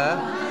 £1 there.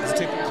 Is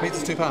it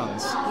pizza's £2?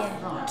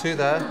 Yeah. 2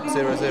 there,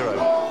 0, 0.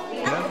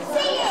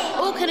 Yeah?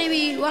 Or can it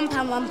be £1,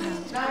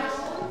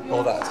 £1?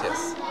 All that,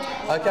 yes.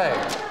 Okay.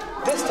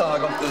 This time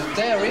I've gone to the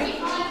dairy,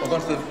 I've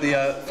gone to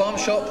the farm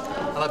shop,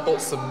 and I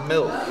bought some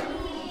milk.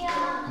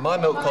 My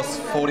milk costs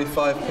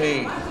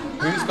 45p.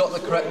 Who's got the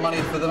correct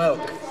money for the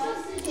milk?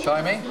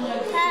 Show me.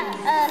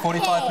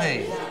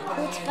 45p.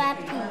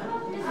 45p.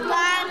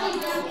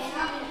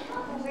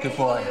 Good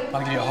boy. I'm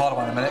going to give you a harder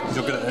one in a minute because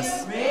you're good at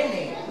this.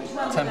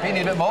 10p,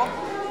 need a bit more?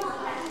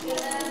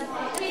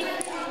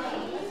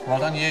 Well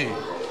done you.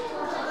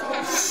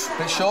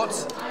 Bit short?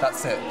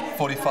 That's it.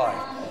 45.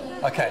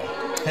 Okay,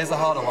 here's the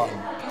harder one.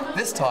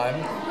 This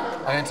time,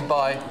 I'm going to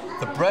buy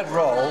the bread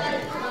roll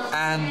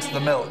and the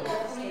milk.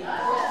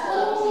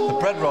 The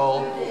bread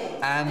roll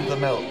and the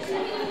milk.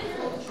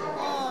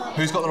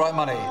 Who's got the right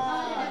money?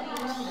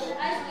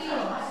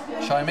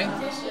 Show me.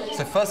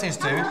 So first thing to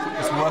do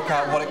is work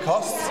out what it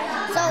costs,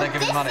 and then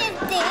give me the money. So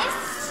this is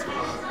this,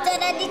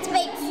 then I need to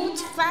make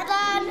 45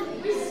 then.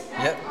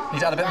 Yep, need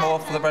to add a bit more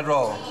for the bread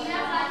roll.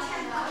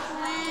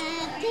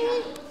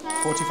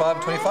 45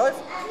 and 25?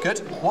 Good.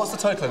 What's the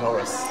total in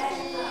Loris?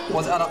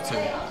 What's it add up to?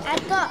 I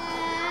got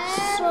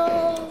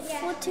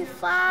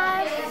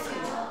 45.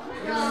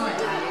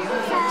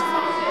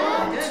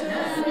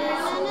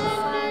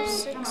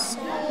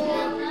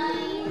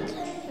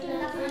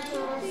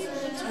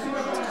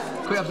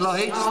 Quick,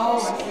 Abdullahi.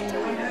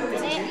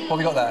 What have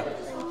we got there?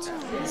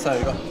 So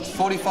we've got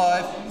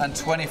 45 and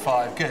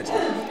 25. Good.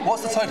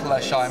 What's the total there,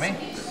 Shaimi?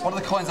 What are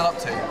the coins add up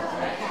to?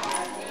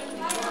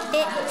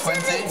 It's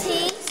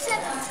 20?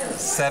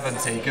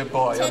 70. Good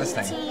boy. You're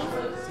listening.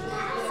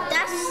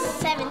 That's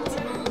 70.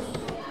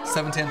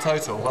 70 in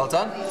total. Well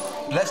done.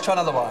 Let's try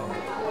another one.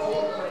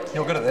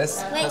 You're good at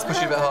this. Let's push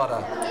you a bit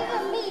harder.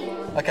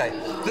 Okay.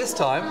 This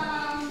time,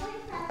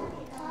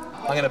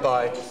 I'm going to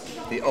buy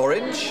the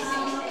orange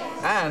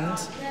and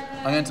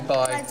I'm going to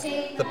buy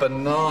the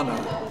banana.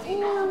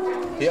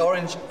 The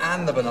orange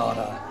and the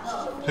banana.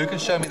 Who can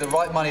show me the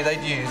right money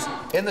they'd use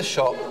in the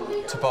shop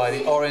to buy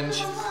the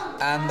orange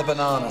and the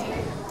banana?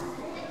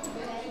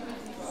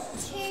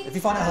 If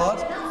you find it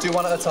hard, do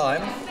one at a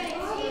time.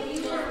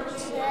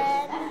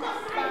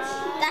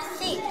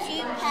 That's it, £2.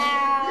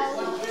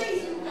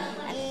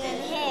 And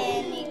then here I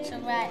need to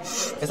write.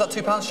 Is that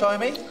 £2,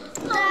 Shaimi?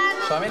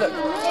 Shaimi, look.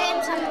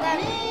 James, I'm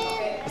done.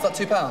 Is that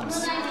 £2?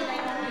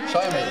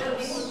 Shaimi,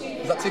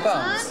 is that £2?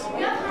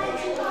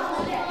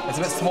 It's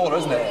a bit smaller,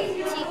 isn't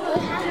it?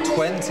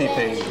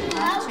 20p. You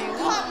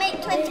can't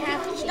make 20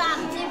 pounds to start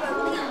 0p.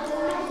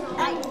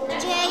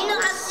 Jay,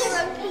 not at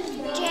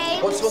 0p. Jay.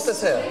 What's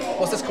this here?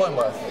 What's this coin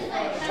worth?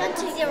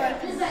 20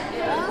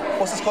 0p.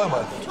 What's this coin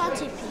worth?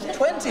 20p.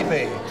 20p.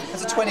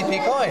 It's a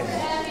 20p coin.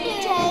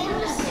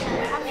 James,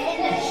 I'm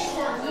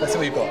finished. Let's see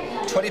what you've got.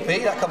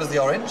 20p, that covers the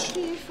orange.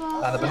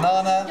 And the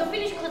banana,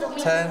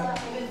 10,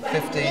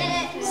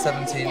 15,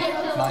 17,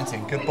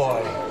 19. Good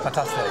boy.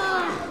 Fantastic.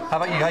 How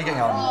about you? How are you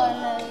getting on?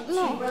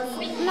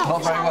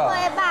 Not very well.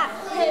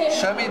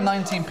 Show me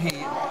 19p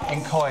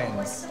in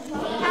coins.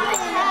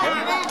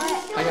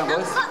 Hang on,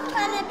 boys.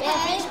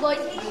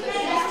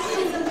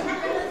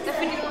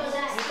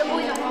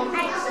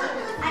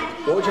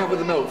 What would you have with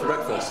the milk for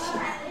breakfast?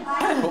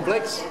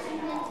 Cornflakes?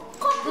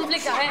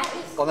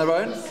 On their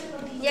own?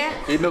 Yeah.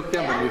 You milk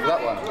again when you for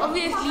that one?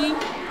 Obviously.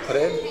 Put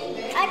it in.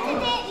 I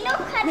did it,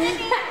 look, I did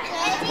it.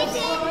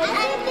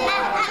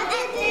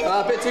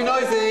 A bit too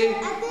noisy.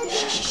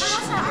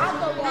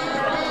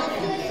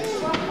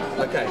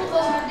 Okay.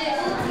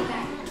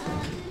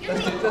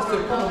 Let's do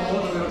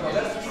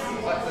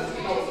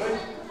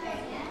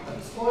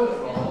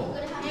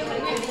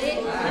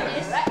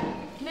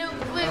Milk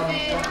with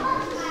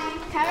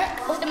carrot.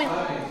 What's the milk?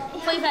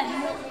 45.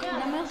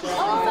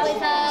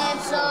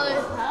 45, so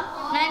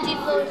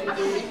 94,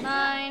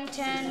 9,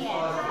 10,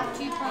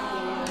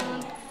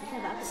 £2.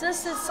 So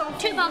this is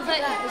something.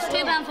 £2.30.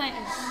 £2.30.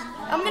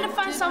 I'm gonna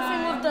find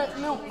something with the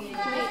milk.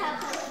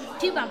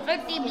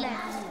 £2.30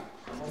 black.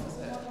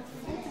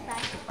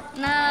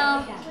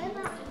 Now,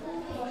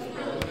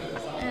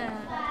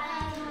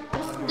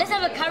 let's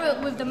have a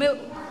carrot with the milk.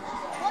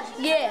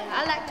 Yeah,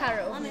 I like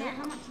carrot.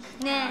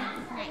 Nah.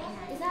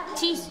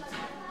 Cheese.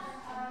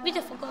 We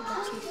just forgot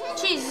about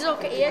cheese. Cheese is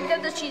okay. Yeah,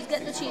 get the cheese.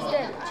 Get the cheese.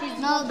 There. Cheese.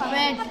 No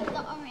bread.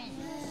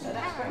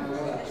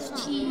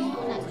 Cheese.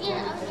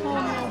 Oh,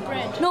 no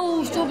bread.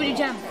 No strawberry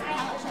jam.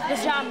 The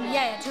jam,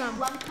 yeah, jam.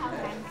 But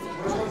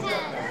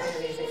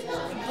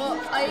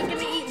are you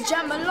gonna eat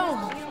jam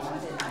alone?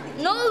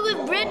 No,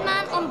 with bread,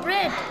 man, on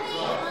bread.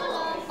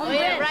 On bread.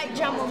 Yeah, right,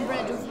 jam on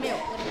bread with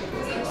milk.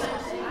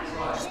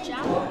 Just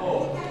jam.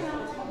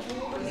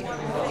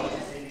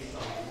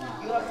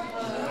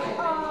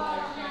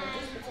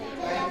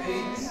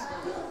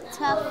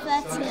 12,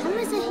 13. How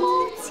many is it?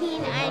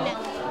 14, I know.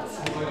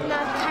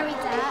 Now carry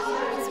that.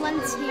 It's 1,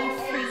 2, 3.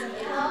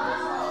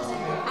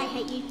 I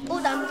hate you.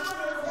 All done.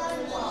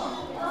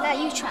 Now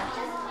you try.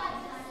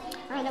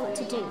 I don't know what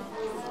to do.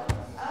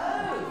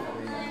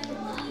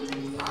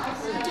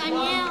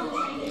 Danielle,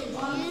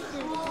 use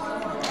it.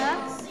 Huh?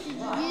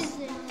 Use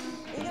it.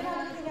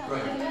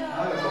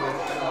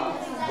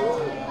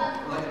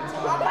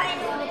 I'm buying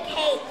all the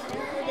cake.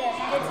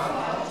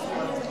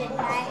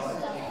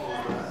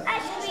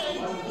 Actually,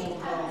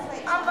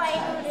 I'm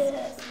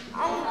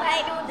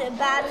buying all the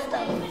bad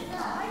stuff.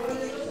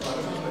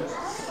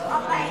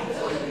 I'm buying.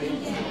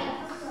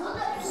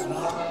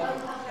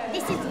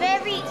 This is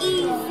very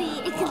easy.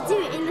 You can do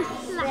it in the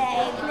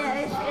flag.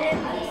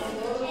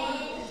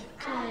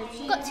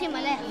 Got two on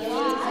my left.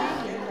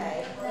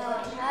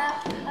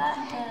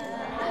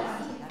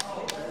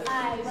 I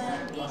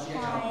won't be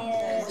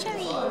tired.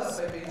 Cherries.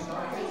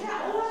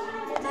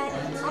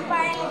 I'm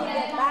buying all the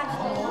bad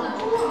stuff.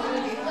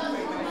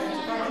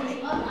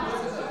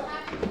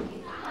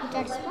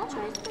 That's what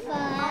I'm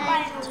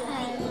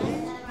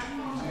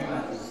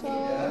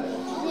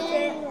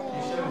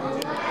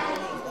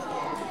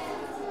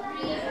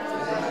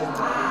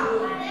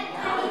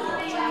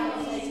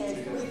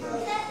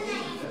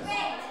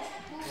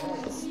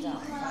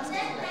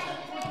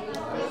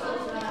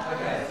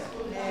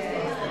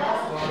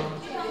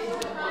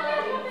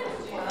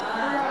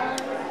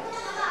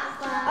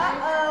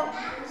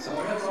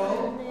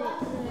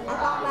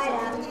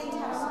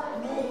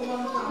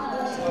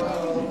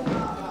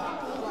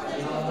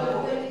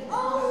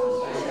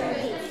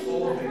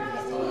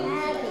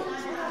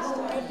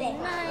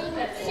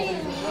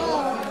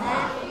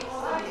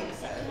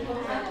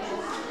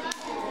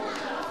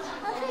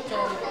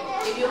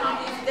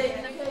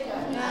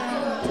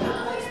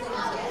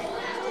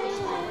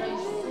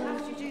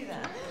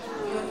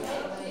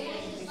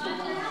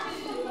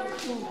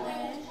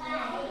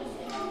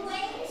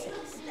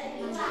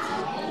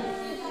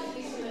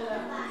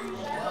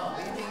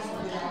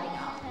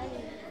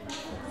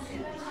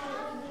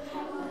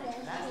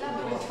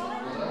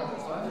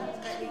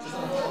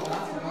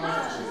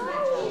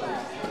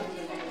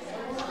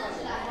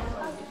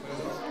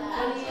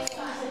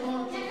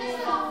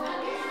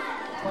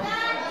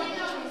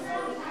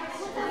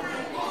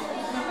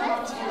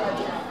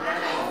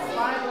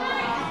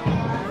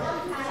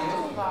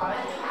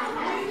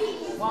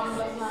 1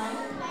 plus 9.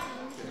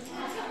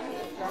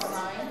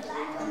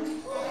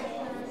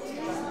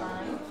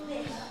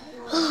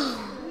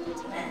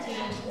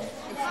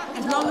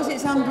 As long as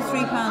it's under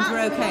 £3,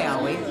 we're okay,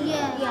 are we?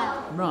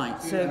 Yeah.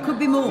 Right, so it could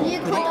be more, You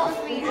could it?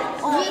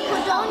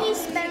 could only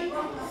spend.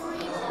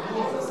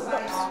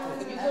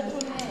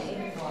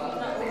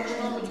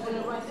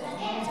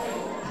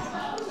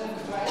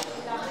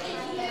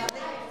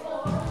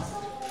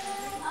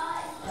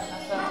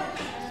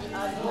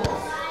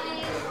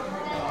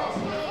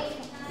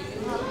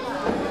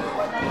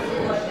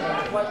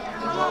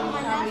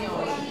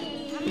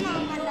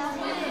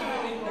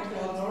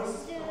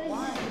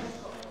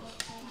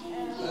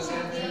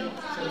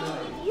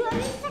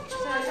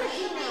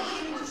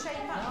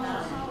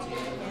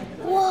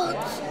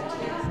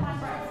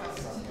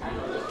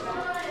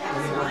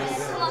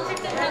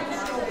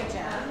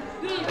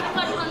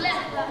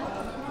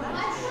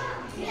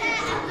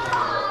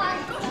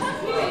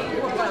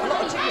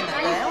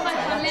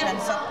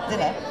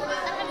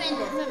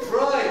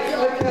 Right,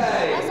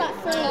 okay. That's like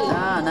 3.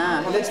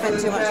 No, don't spend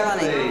too much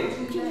money.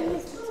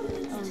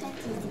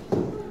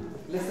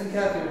 Listen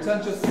carefully. Return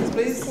to your seats,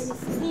 please.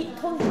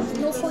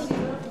 No point.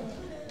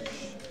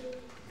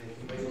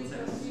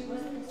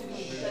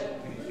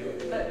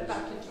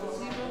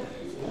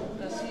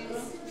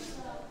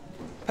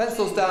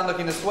 Pencils down,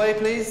 looking this way,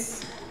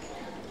 please.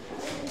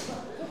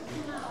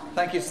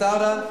 Thank you,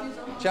 Sauda.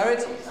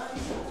 Jared?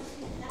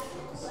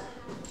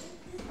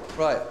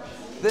 Right,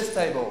 this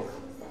table.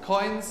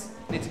 Coins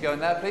need to go in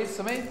there, please,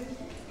 for me.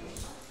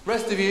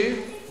 Rest of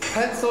you,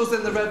 pencils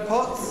in the red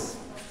pots.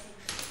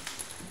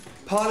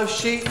 Pile of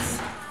sheets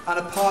and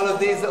a pile of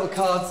these little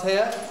cards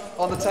here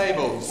on the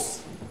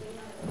tables.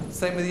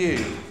 Same with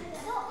you.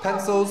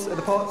 Pencils in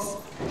the pots,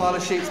 pile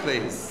of sheets,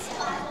 please.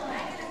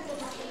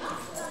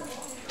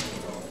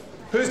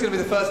 Who's going to be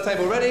the first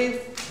table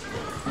ready?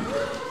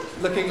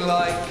 Looking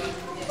like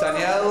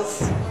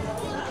Danielle's.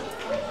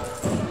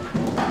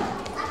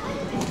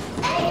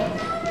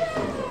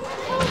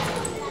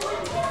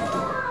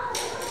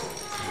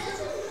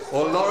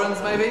 Or Lauren's,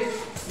 maybe?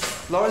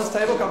 Lauren's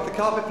table, come to the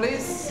carpet,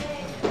 please.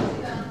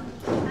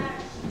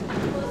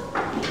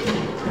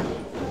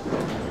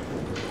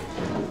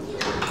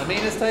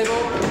 Amina's table,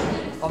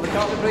 on the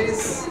carpet,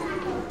 please.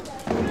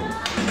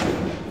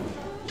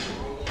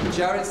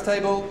 Jared's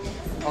table,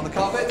 on the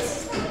carpet.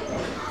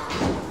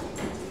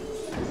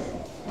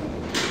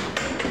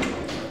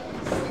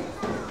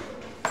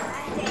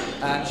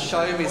 And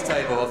Xiaomi's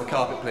table on the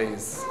carpet,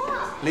 please.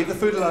 Leave the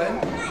food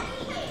alone.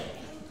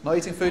 Not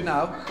eating food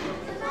now.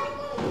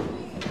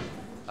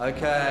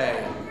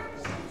 Okay.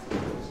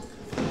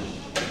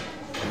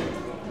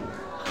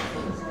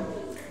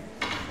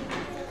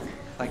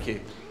 Thank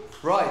you.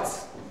 Right.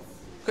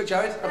 Quick,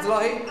 Jared.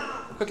 Abdullahi.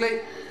 Quickly.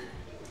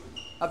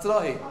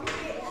 Abdullahi.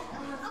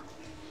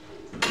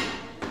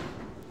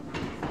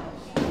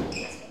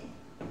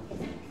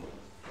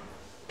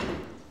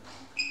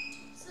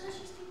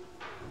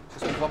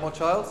 Just one more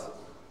child.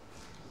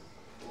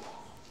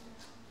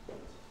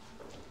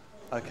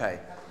 Okay.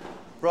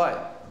 Right.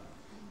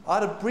 I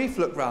had a brief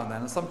look round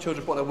then, and some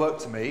children brought their work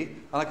to me,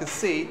 and I could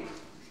see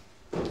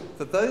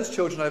that those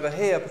children over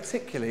here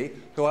particularly,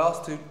 who I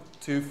asked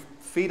to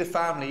feed a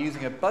family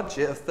using a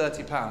budget of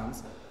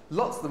 £30,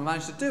 lots of them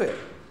managed to do it.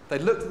 They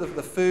looked at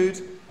the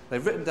food,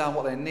 they've written down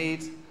what they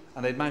need,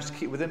 and they'd managed to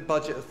keep within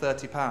budget of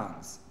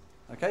 £30.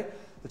 Okay?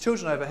 The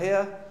children over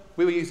here,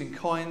 we were using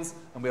coins,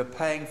 and we were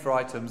paying for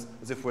items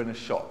as if we're in a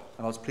shop.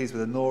 And I was pleased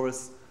with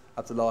Anoris,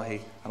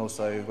 Abdullahi, and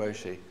also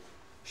Roshi.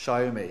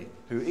 Xiaomi,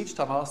 who each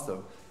time I asked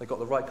them, they got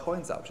the right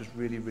coins out, which is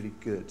really, really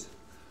good.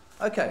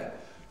 Okay,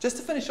 just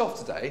to finish off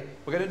today,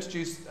 we're going to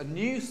introduce a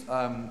new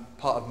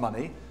part of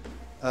money,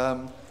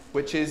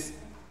 which is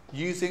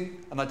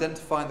using and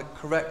identifying the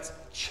correct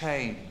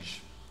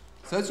change.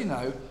 So as you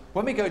know,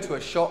 when we go to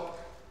a shop,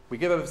 we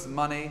give over some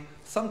money.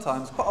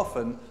 Sometimes, quite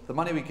often, the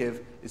money we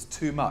give is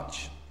too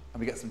much,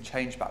 and we get some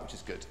change back, which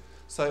is good.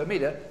 So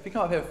Amelia, if you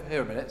come up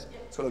here a minute,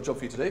 it's got a little job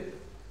for you to do.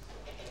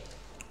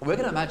 We're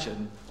going to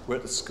imagine we're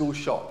at the school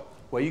shop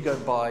where you go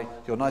and buy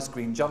your nice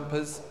green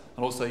jumpers,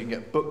 and also you can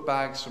get book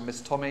bags from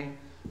Miss Tommy.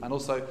 And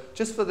also,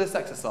 just for this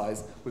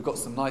exercise, we've got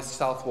some nice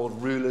Southwold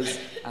rulers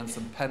and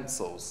some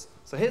pencils.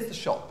 So here's the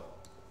shop.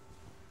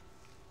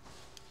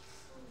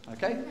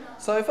 Okay,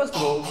 so first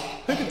of all,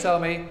 who can tell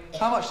me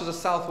how much does a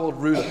Southwold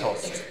ruler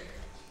cost?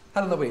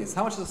 Helen Louise,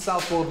 how much is a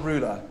Southwold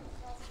ruler?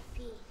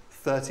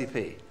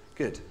 30p.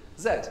 Good.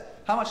 Zed,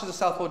 how much is a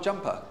Southwold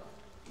jumper?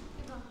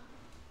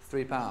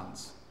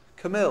 £3.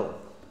 Camille,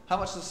 how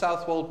much is a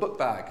Southwold book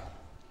bag?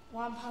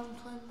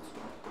 £1.20.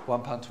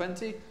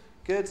 £1.20.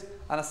 Good.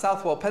 And a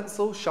Southwold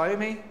pencil,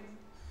 Xiaomi?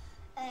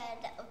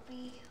 That would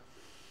be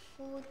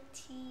 £40.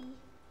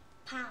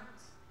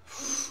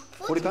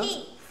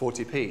 £40?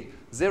 40p.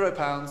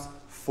 £0,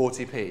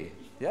 40p.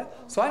 Yeah?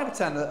 So I'm going to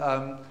pretend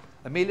that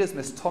Amelia's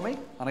Miss Tommy,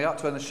 and I go up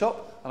to her in the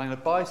shop, and I'm going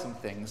to buy some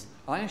things,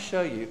 and I'm going to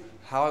show you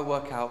how I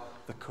work out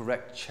the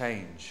correct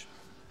change.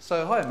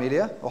 So, hi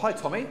Amelia, or hi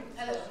Tommy.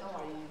 Hello, how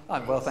are you?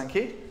 I'm well, thank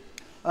you.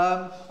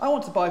 I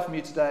want to buy from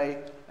you today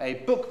a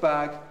book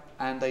bag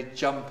and a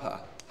jumper.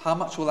 How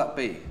much will that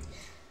be?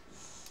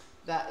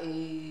 That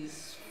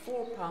is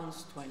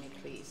 £4.20,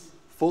 please.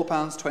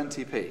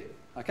 £4.20p.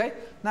 Okay?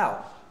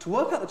 Now, to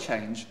work out the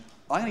change,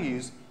 I'm going to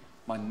use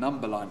my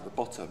number line at the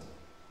bottom.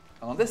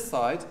 And on this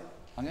side,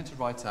 I'm going to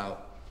write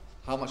out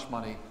how much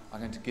money I'm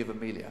going to give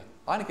Amelia.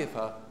 I'm going to give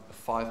her a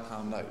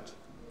 £5 note.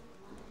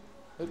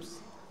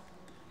 Oops.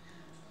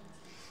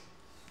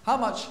 How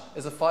much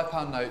is a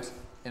 £5 note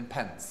in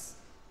pence?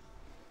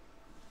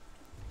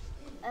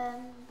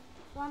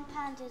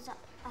 £1 is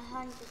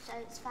 100, so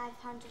it's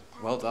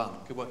 £500. Well done.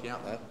 Good working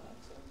out there.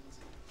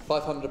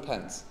 500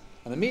 pence.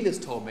 And Amelia's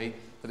told me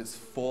that it's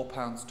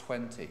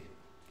 £4.20.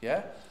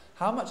 Yeah?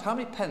 How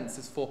many pence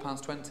is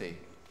 £4.20?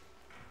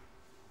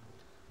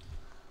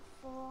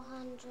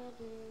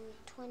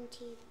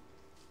 420.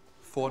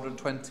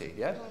 420,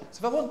 yeah? So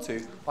if I want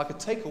to, I could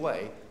take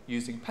away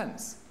using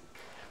pence.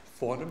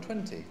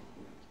 420.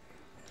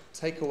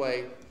 Take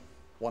away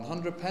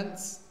 100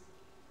 pence,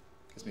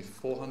 gives me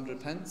 400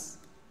 pence.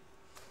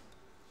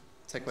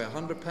 Take away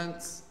 100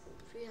 pence,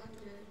 300.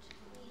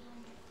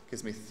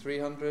 gives me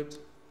 300.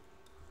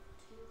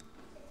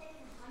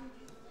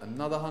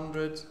 Another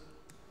 100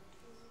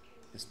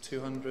 is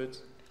 200.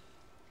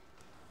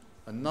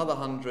 Another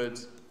 100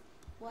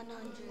 100.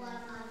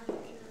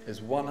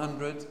 is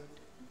 100. Another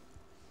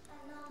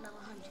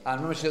 100.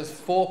 And remember, she does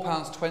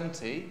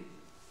 £4.20,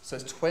 so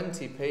it's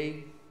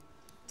 20p.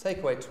 Take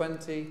away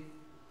 20,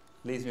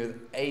 leaves me with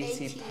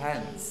 80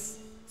 pence.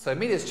 So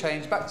Amelia's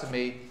change back to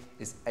me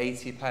is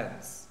 80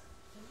 pence.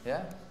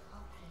 Yeah?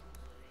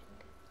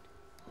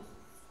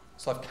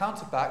 So I've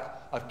counted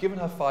back, I've given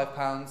her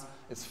 £5,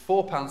 it's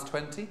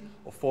 £4.20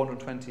 or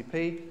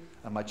 420p,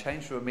 and my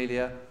change for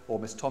Amelia or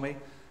Miss Tommy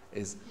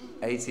is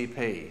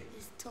 80p.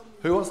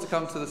 Who wants to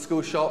come to the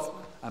school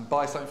shop and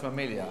buy something from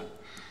Amelia?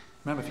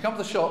 Remember, if you come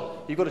to the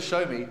shop, you've got to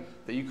show me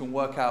that you can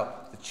work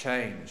out the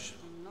change.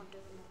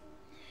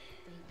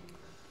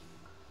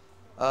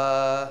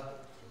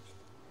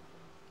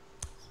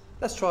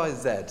 Let's try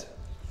Z.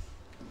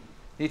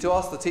 You need to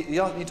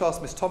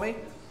ask Miss Tommy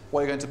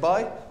what you're going to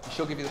buy, and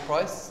she'll give you the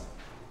price.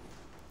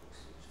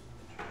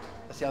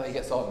 Let's see how he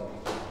gets on.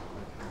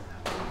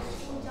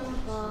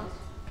 Jumper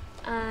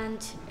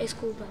and a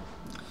school bag.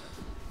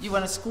 You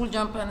want a school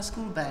jumper and a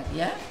school bag,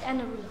 yeah?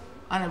 And a ruler.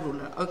 And a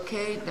ruler.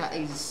 Okay, that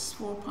is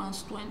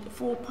 £4.20,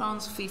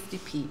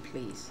 £4.50p,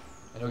 please.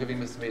 And you're giving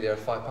Miss Amelia a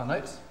 £5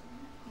 note.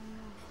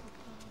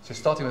 So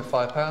starting with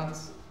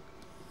 £5,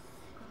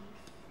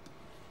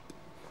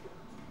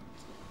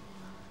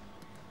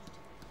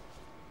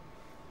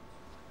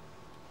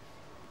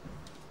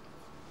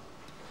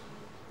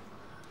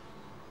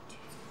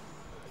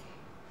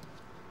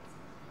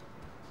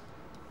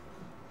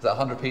 Is that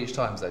 100p each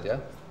time, Zed, yeah?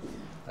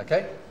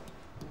 Okay.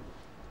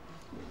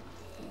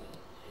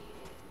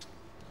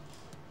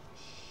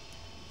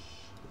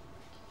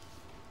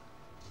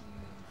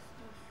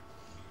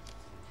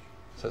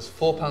 So it's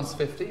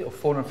 £4.50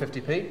 or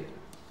 450p.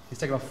 He's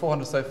taken off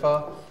 400 so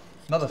far.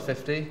 Another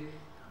 50.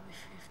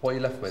 What are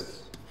you left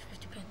with?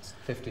 50 pence.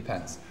 50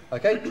 pence.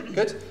 Okay,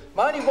 good.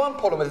 My only one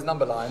problem with his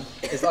number line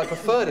is I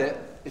preferred it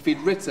if he'd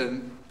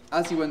written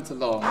as he went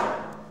along,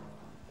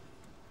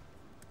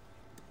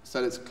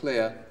 so it's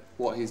clear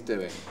what he's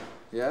doing.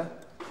 Yeah?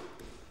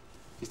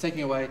 He's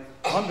taking away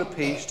 100p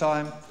each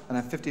time and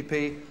then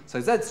 50p.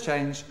 So Zed's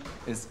change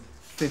is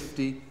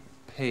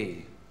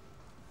 50p.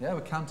 Yeah,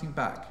 we're counting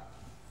back.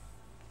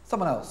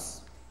 Someone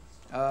else.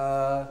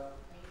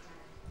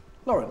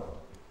 Lauren.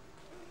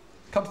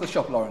 Come to the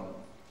shop, Lauren.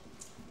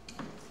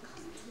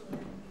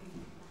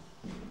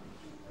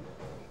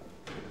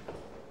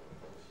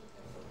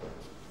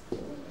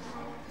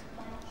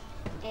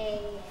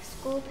 A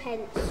school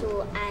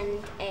pencil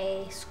and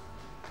a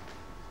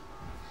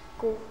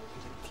school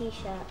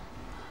t-shirt.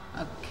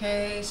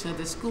 Okay, so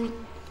the school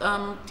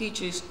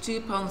teacher is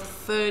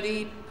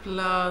 £2.30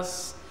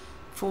 plus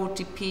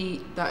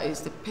 40p. That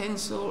is the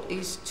pencil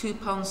is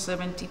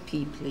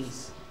 £2.70p,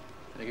 please.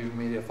 Can you give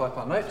me a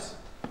 £5 note?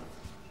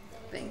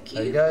 Thank you.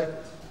 There you go.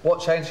 What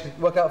change can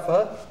you work out for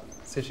her?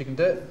 See if she can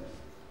do it.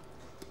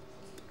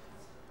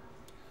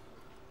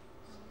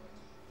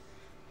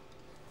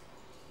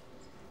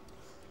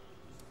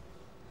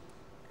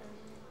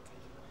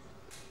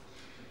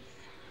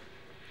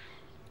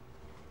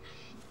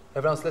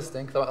 Everyone else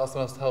listening, because I might ask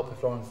someone else to help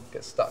if Lauren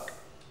gets stuck.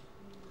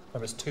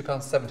 Remember, it's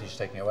 £2.70 she's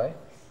taking away.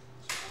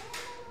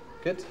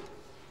 Good.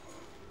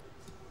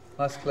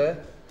 Nice,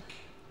 clear.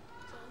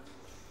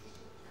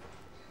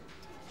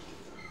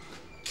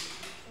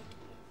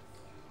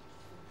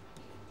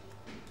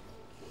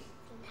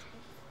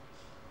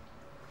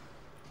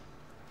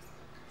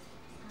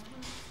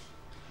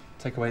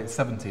 Take away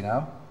 70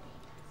 now.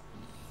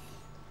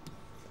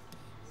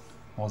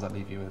 What does that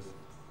leave you with?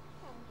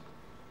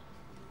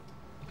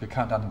 You could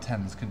count down in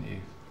tens, couldn't you?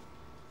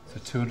 So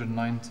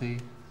 290,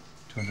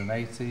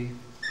 280,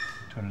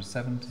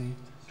 270,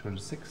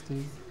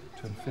 260,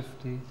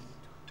 250,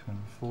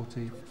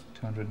 240,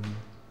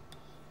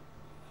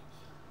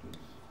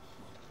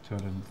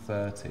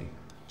 230.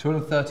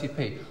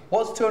 230p.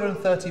 What's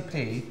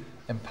 230p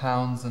in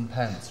pounds and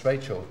pence?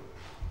 Rachel?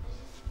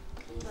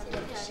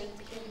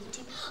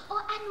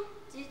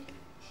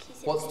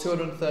 What's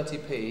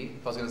 230p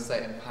if I was going to say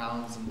it in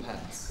pounds and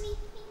pence?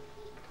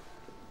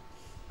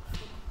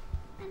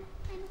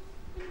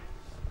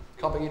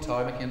 Can't bet you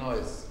tie, making a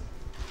noise.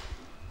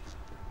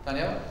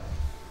 Danielle?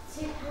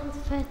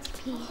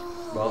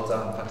 £2.30p. Well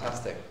done,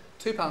 fantastic.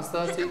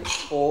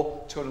 £2.30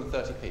 or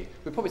 230p.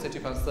 We'd probably say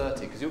 £2.30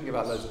 because you wouldn't give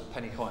out loads of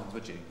penny coins,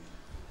 would you?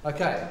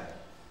 Okay,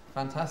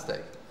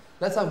 fantastic.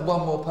 Let's have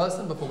one more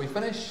person before we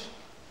finish.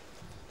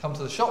 Come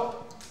to the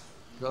shop.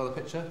 You got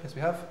another picture? Yes,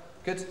 we have.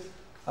 Good.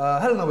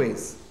 Helen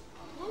Louise.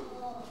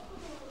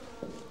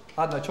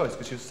 I had no choice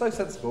because she was so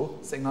sensible,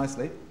 sitting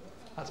nicely.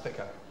 I had to pick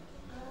her.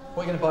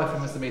 What are you going to buy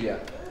from Miss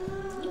Amelia?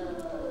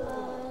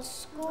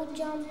 School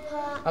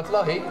jumper.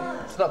 Abdullahi,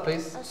 sit up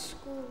please. A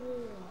school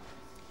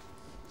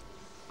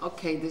ruler.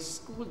 Okay, the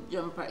school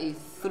jumper is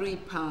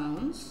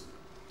 £3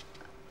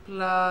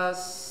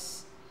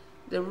 plus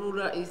the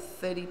ruler is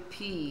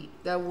 30p.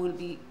 That will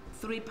be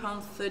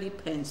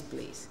 £3.30,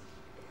 please.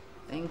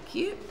 Thank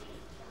you.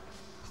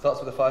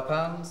 Starts with the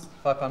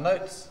 £5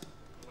 notes.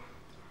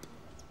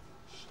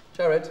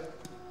 Jared.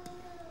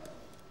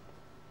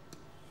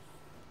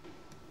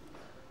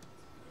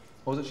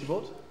 What was it she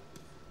bought?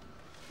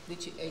 A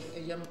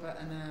jumper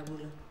and a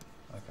ruler.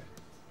 Okay.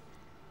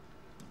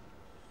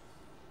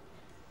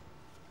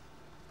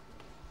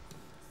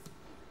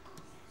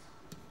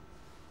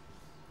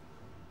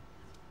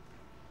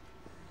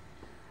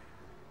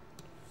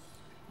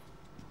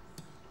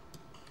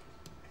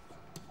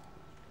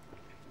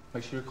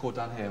 Make sure you record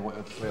down here where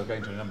you're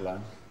going to in the number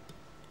line.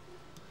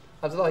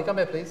 Abdullahi, come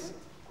here please.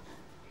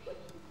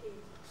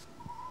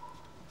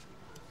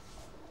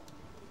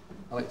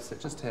 I'll let you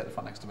sit just here at the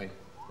front next to me.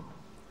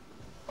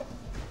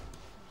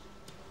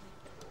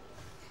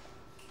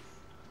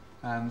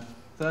 And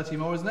 30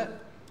 more, isn't it?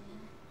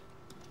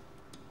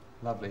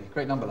 Lovely.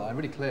 Great number line,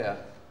 really clear.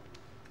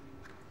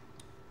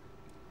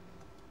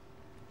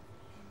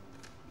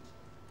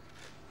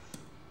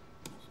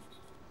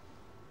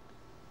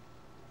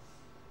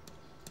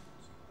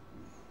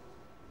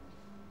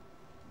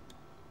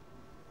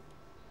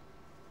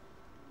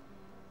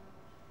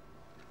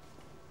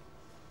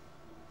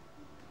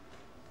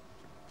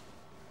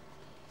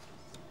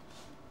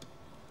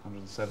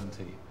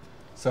 £170.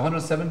 So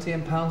 170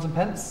 in pounds and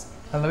pence,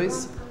 Helen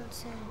Louise?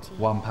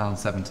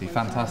 £1.70.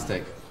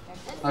 Fantastic.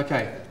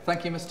 Okay,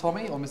 thank you, Miss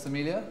Tommy or Miss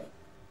Amelia.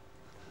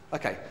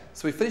 Okay,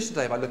 so we finished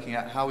today by looking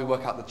at how we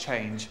work out the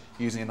change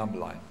using a number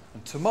line.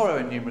 And tomorrow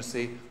in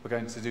numeracy, we're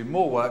going to do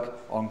more work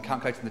on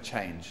calculating the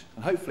change.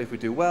 And hopefully, if we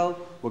do well,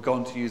 we'll go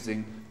on to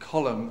using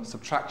column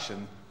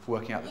subtraction for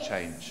working out the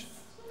change.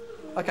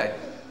 Okay,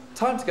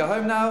 Time to go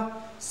home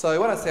now. So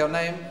when I say your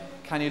name,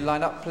 can you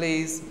line up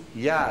please?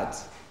 Yad.